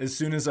will, as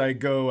soon as I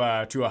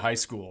go to a high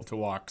school to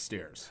walk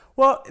stairs.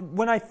 Well,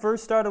 when I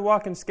first started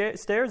walking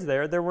stairs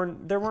there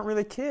weren't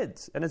really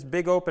kids. And it's a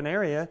big open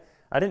area.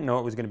 I didn't know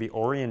it was going to be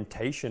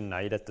orientation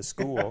night at the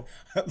school.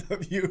 I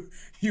love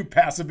you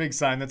pass a big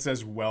sign that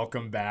says,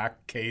 welcome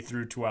back, K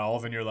through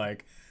 12. And you're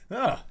like,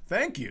 oh,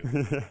 thank you.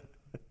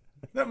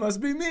 That must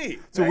be me.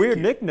 It's a weird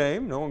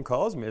nickname. No one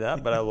calls me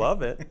that, but I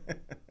love it.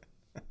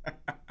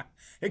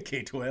 Hey,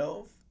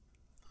 K-12.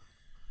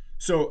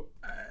 So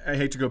I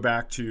hate to go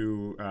back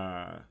to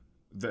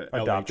the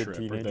adopted LA trip.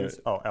 Teenagers.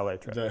 LA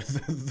trip.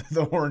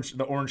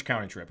 The Orange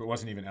County trip. It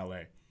wasn't even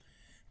LA.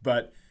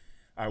 But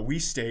we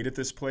stayed at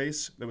this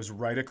place that was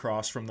right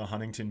across from the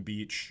Huntington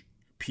Beach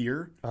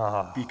pier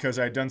because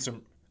I'd done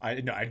some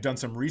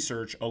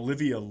research.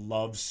 Olivia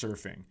loves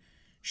surfing.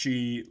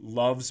 She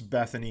loves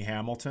Bethany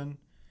Hamilton.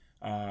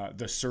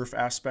 The surf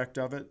aspect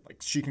of it,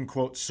 she can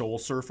quote Soul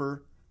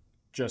Surfer,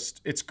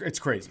 it's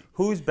crazy.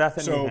 Who's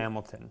Bethany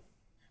Hamilton?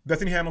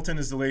 Bethany Hamilton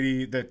is the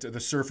lady the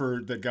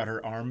surfer that got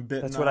her arm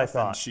bitten. That's what I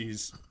thought.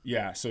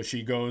 And so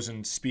she goes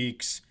and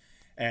speaks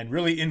and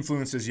really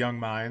influences young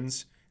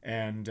minds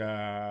and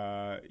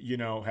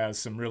has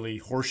some really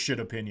horseshit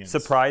opinions.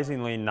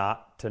 Surprisingly,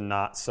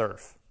 not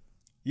surf.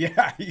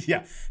 Yeah.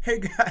 Hey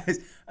guys,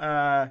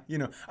 I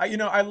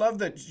love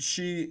that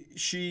she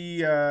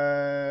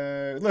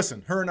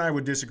listen, her and I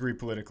would disagree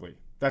politically,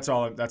 That's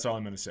all I'm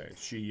going to say.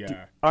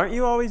 Aren't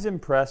you always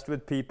impressed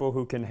with people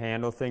who can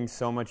handle things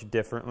so much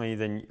differently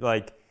than,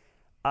 like,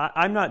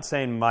 I'm not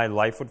saying my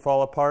life would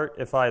fall apart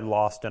if I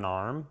lost an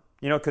arm,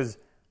 because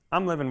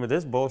I'm living with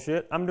this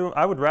bullshit.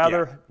 I would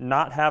rather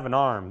not have an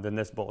arm than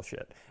this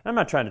bullshit. I'm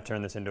not trying to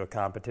turn this into a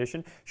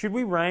competition. Should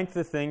we rank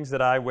the things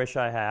that I wish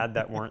I had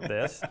that weren't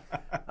this?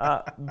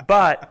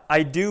 But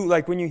I do,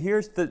 like, when you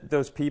hear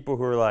those people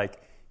who are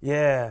like,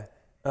 yeah,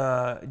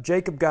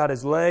 Jacob got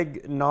his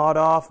leg gnawed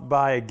off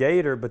by a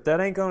gator, but that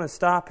ain't going to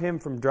stop him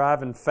from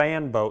driving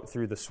fan boat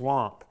through the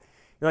swamp.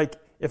 Like,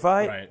 if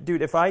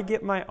I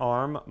get my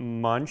arm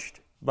munched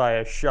by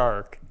a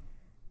shark,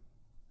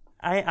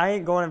 I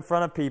ain't going in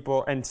front of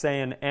people and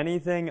saying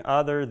anything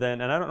other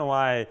than, and I don't know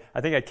why, I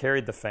think I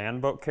carried the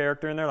fan boat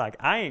character in there, like,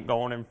 I ain't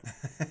going in.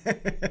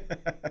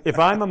 If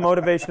I'm a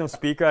motivational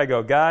speaker, I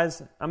go,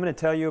 guys, I'm going to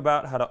tell you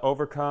about how to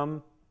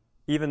overcome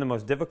even the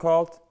most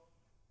difficult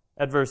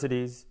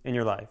adversities in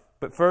your life.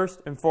 But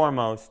first and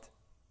foremost,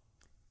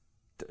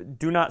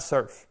 do not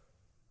surf.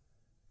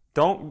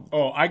 Don't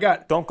go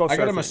surfing. I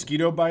got a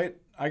mosquito bite.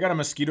 I got a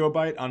mosquito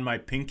bite on my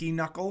pinky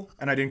knuckle,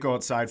 and I didn't go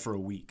outside for a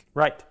week.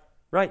 Right.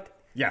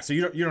 Yeah, so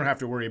you don't have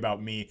to worry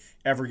about me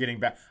ever getting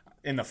back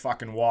in the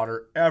fucking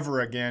water ever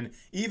again.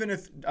 Even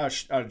if a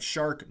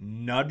shark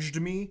nudged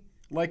me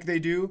like they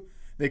do,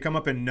 they come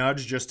up and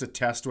nudge just to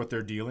test what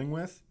they're dealing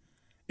with.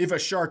 If a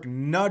shark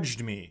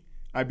nudged me,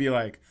 I'd be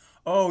like,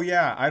 oh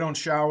yeah, I don't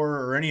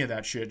shower or any of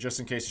that shit just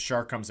in case a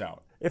shark comes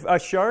out.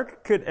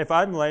 If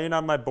I'm laying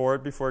on my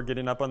board before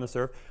getting up on the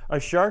surf, a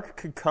shark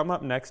could come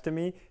up next to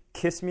me,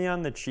 kiss me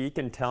on the cheek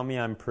and tell me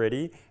I'm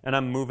pretty, and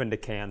I'm moving to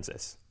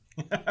Kansas.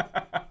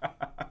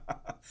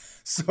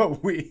 So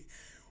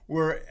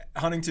we're at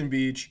Huntington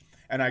Beach,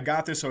 and I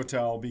got this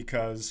hotel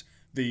because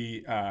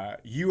the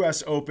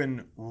U.S.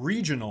 Open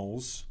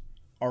regionals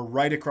are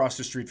right across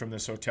the street from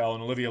this hotel,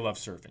 and Olivia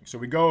loves surfing. So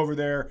we go over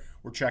there,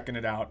 we're checking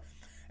it out.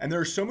 And there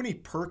are so many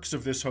perks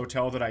of this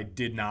hotel that I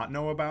did not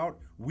know about.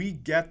 We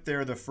get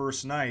there the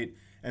first night,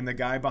 and the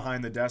guy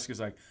behind the desk is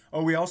like,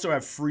 oh, we also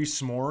have free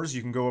s'mores.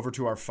 You can go over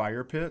to our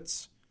fire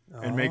pits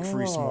and make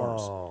free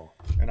s'mores.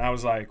 And I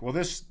was like, well,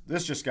 this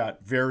just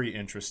got very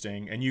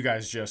interesting, and you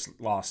guys just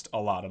lost a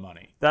lot of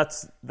money.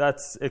 That's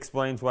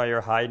explains why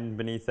you're hiding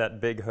beneath that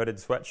big hooded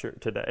sweatshirt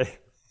today.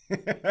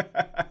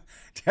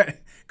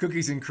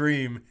 Cookies and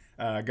cream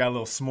got a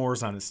little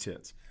s'mores on his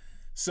tits.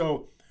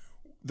 So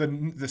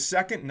the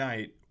second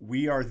night,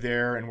 we are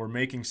there, and we're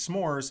making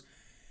s'mores.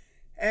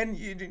 And,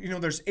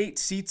 there's 8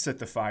 seats at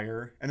the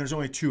fire, and there's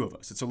only 2 of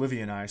us. It's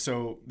Olivia and I.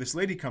 So this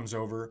lady comes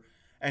over,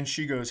 and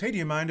she goes, hey, do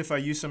you mind if I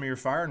use some of your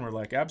fire? And we're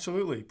like,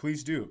 absolutely,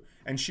 please do.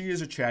 And she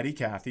is a chatty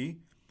Cathy,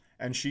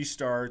 and she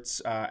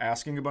starts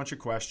asking a bunch of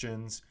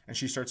questions, and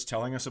she starts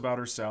telling us about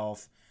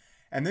herself.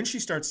 And then she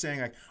starts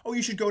saying, like, oh,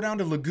 you should go down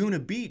to Laguna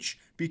Beach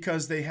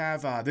because they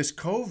have this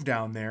cove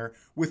down there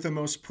with the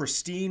most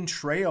pristine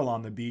trail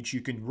on the beach.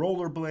 You can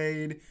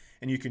rollerblade,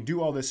 and you can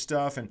do all this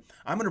stuff. And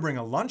I'm going to bring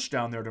a lunch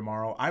down there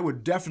tomorrow. I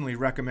would definitely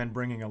recommend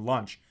bringing a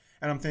lunch.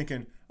 And I'm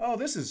thinking, oh,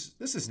 this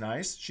is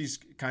nice. She's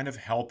kind of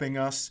helping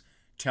us,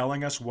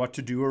 telling us what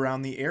to do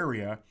around the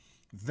area.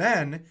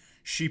 Then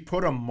she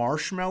put a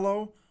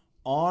marshmallow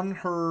on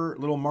her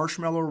little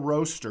marshmallow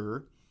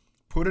roaster,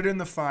 put it in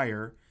the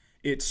fire.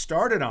 It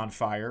started on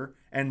fire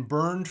and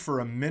burned for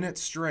a minute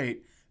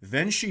straight.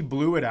 Then she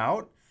blew it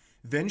out.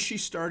 Then she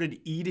started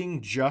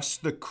eating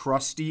just the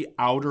crusty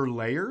outer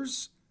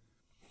layers.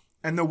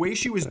 And the way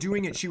she was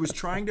doing it, she was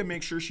trying to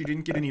make sure she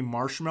didn't get any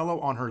marshmallow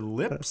on her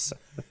lips.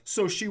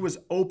 So she was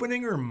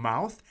opening her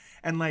mouth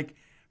and like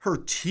her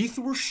teeth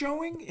were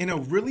showing in a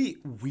really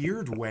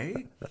weird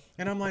way.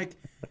 And I'm like,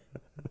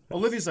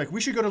 Olivia's like,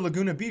 we should go to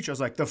Laguna Beach. I was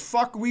like, the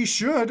fuck we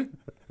should.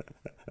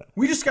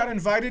 We just got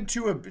invited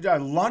to a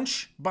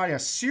lunch by a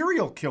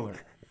serial killer.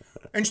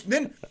 And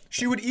then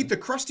she would eat the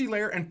crusty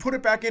layer and put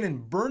it back in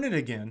and burn it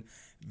again.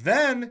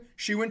 Then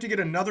she went to get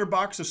another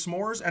box of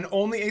s'mores and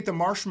only ate the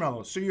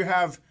marshmallows. So you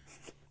have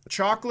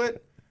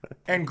chocolate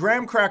and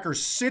graham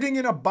crackers sitting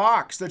in a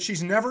box that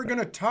she's never going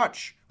to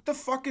touch. What the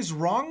fuck is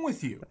wrong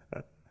with you?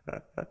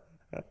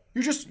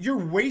 You're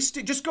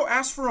wasting. Just go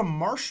ask for a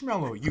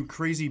marshmallow, you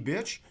crazy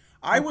bitch.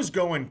 I was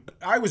going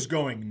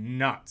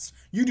nuts.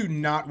 You do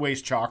not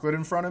waste chocolate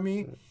in front of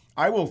me.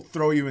 I will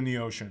throw you in the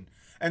ocean.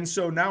 And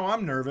so now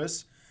I'm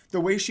nervous. The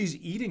way she's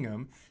eating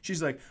them,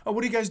 she's like, oh,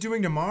 what are you guys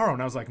doing tomorrow?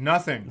 And I was like,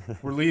 nothing.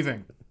 We're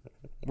leaving.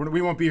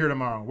 We won't be here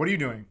tomorrow. What are you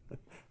doing?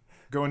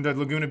 Going to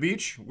Laguna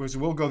Beach?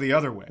 We'll go the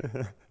other way.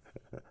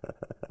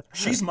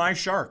 She's my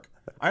shark.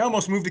 I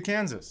almost moved to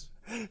Kansas.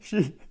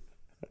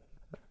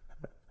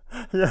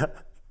 Yeah.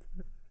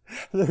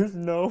 There's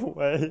no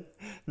way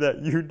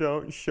that you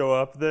don't show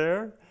up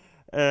there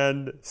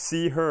and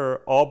see her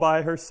all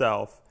by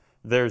herself.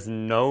 There's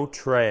no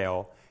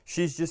trail.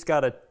 She's just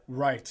got a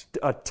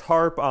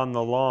tarp on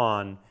the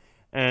lawn,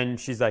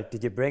 and she's like,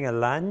 did you bring a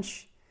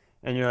lunch?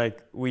 And you're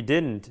like, we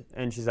didn't.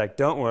 And she's like,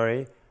 don't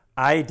worry,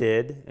 I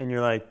did. And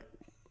you're like,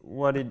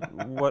 what?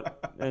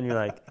 And you're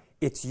like,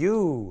 it's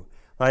you.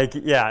 Like,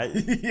 yeah.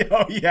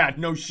 Oh yeah,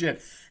 no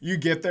shit. You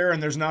get there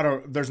and there's not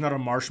a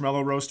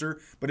marshmallow roaster,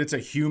 but it's a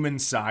human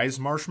size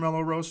marshmallow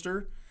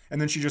roaster,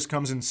 and then she just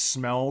comes and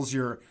smells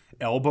your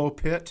elbow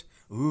pit.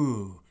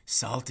 Ooh,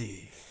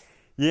 salty.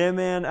 Yeah,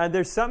 man.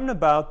 There's something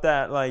about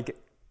that. Like,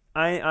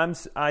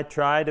 I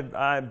try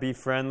to be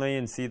friendly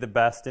and see the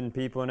best in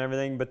people and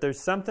everything, but there's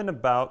something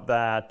about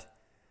that.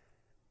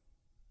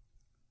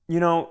 You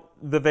know,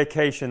 the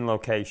vacation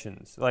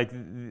locations, like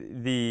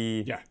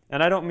and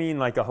I don't mean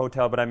like a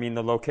hotel, but I mean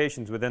the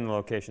locations within the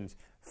locations.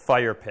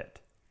 Fire pit,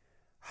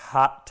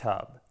 hot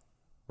tub,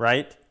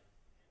 right?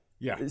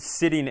 Yeah.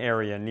 Sitting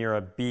area near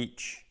a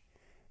beach.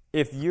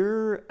 If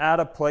you're at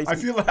a place, I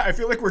feel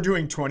like we're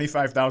doing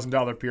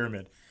 $25,000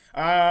 pyramid.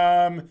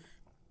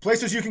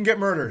 Places you can get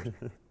murdered.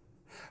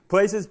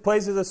 places a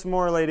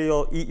s'more lady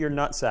will eat your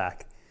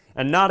nutsack,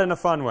 and not in a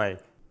fun way.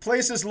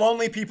 Places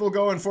lonely people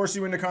go and force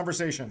you into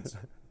conversations.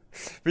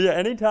 But yeah,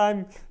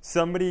 anytime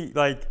somebody,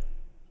 like,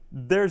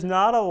 there's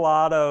not a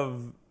lot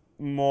of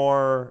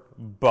more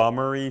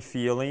bummery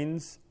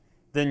feelings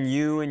than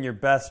you and your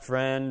best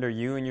friend or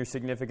you and your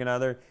significant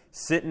other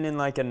sitting in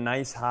like a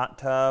nice hot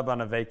tub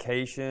on a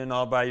vacation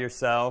all by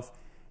yourself,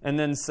 and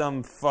then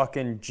some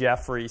fucking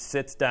Jeffrey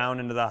sits down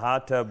into the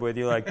hot tub with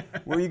you like,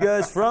 where are you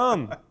guys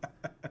from?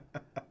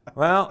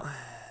 Well,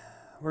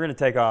 we're going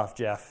to take off,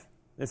 Jeff.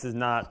 This is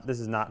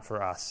not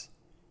for us.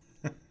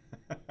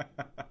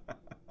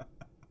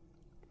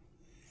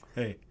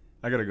 Hey,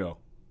 I gotta go.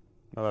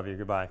 I love you.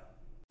 Goodbye.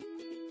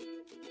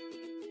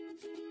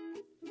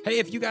 Hey,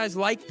 if you guys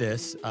like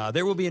this,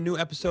 there will be a new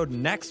episode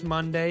next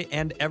Monday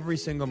and every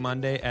single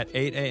Monday at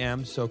 8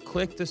 a.m. So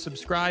click the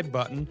subscribe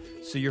button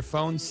so your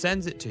phone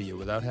sends it to you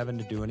without having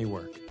to do any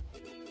work.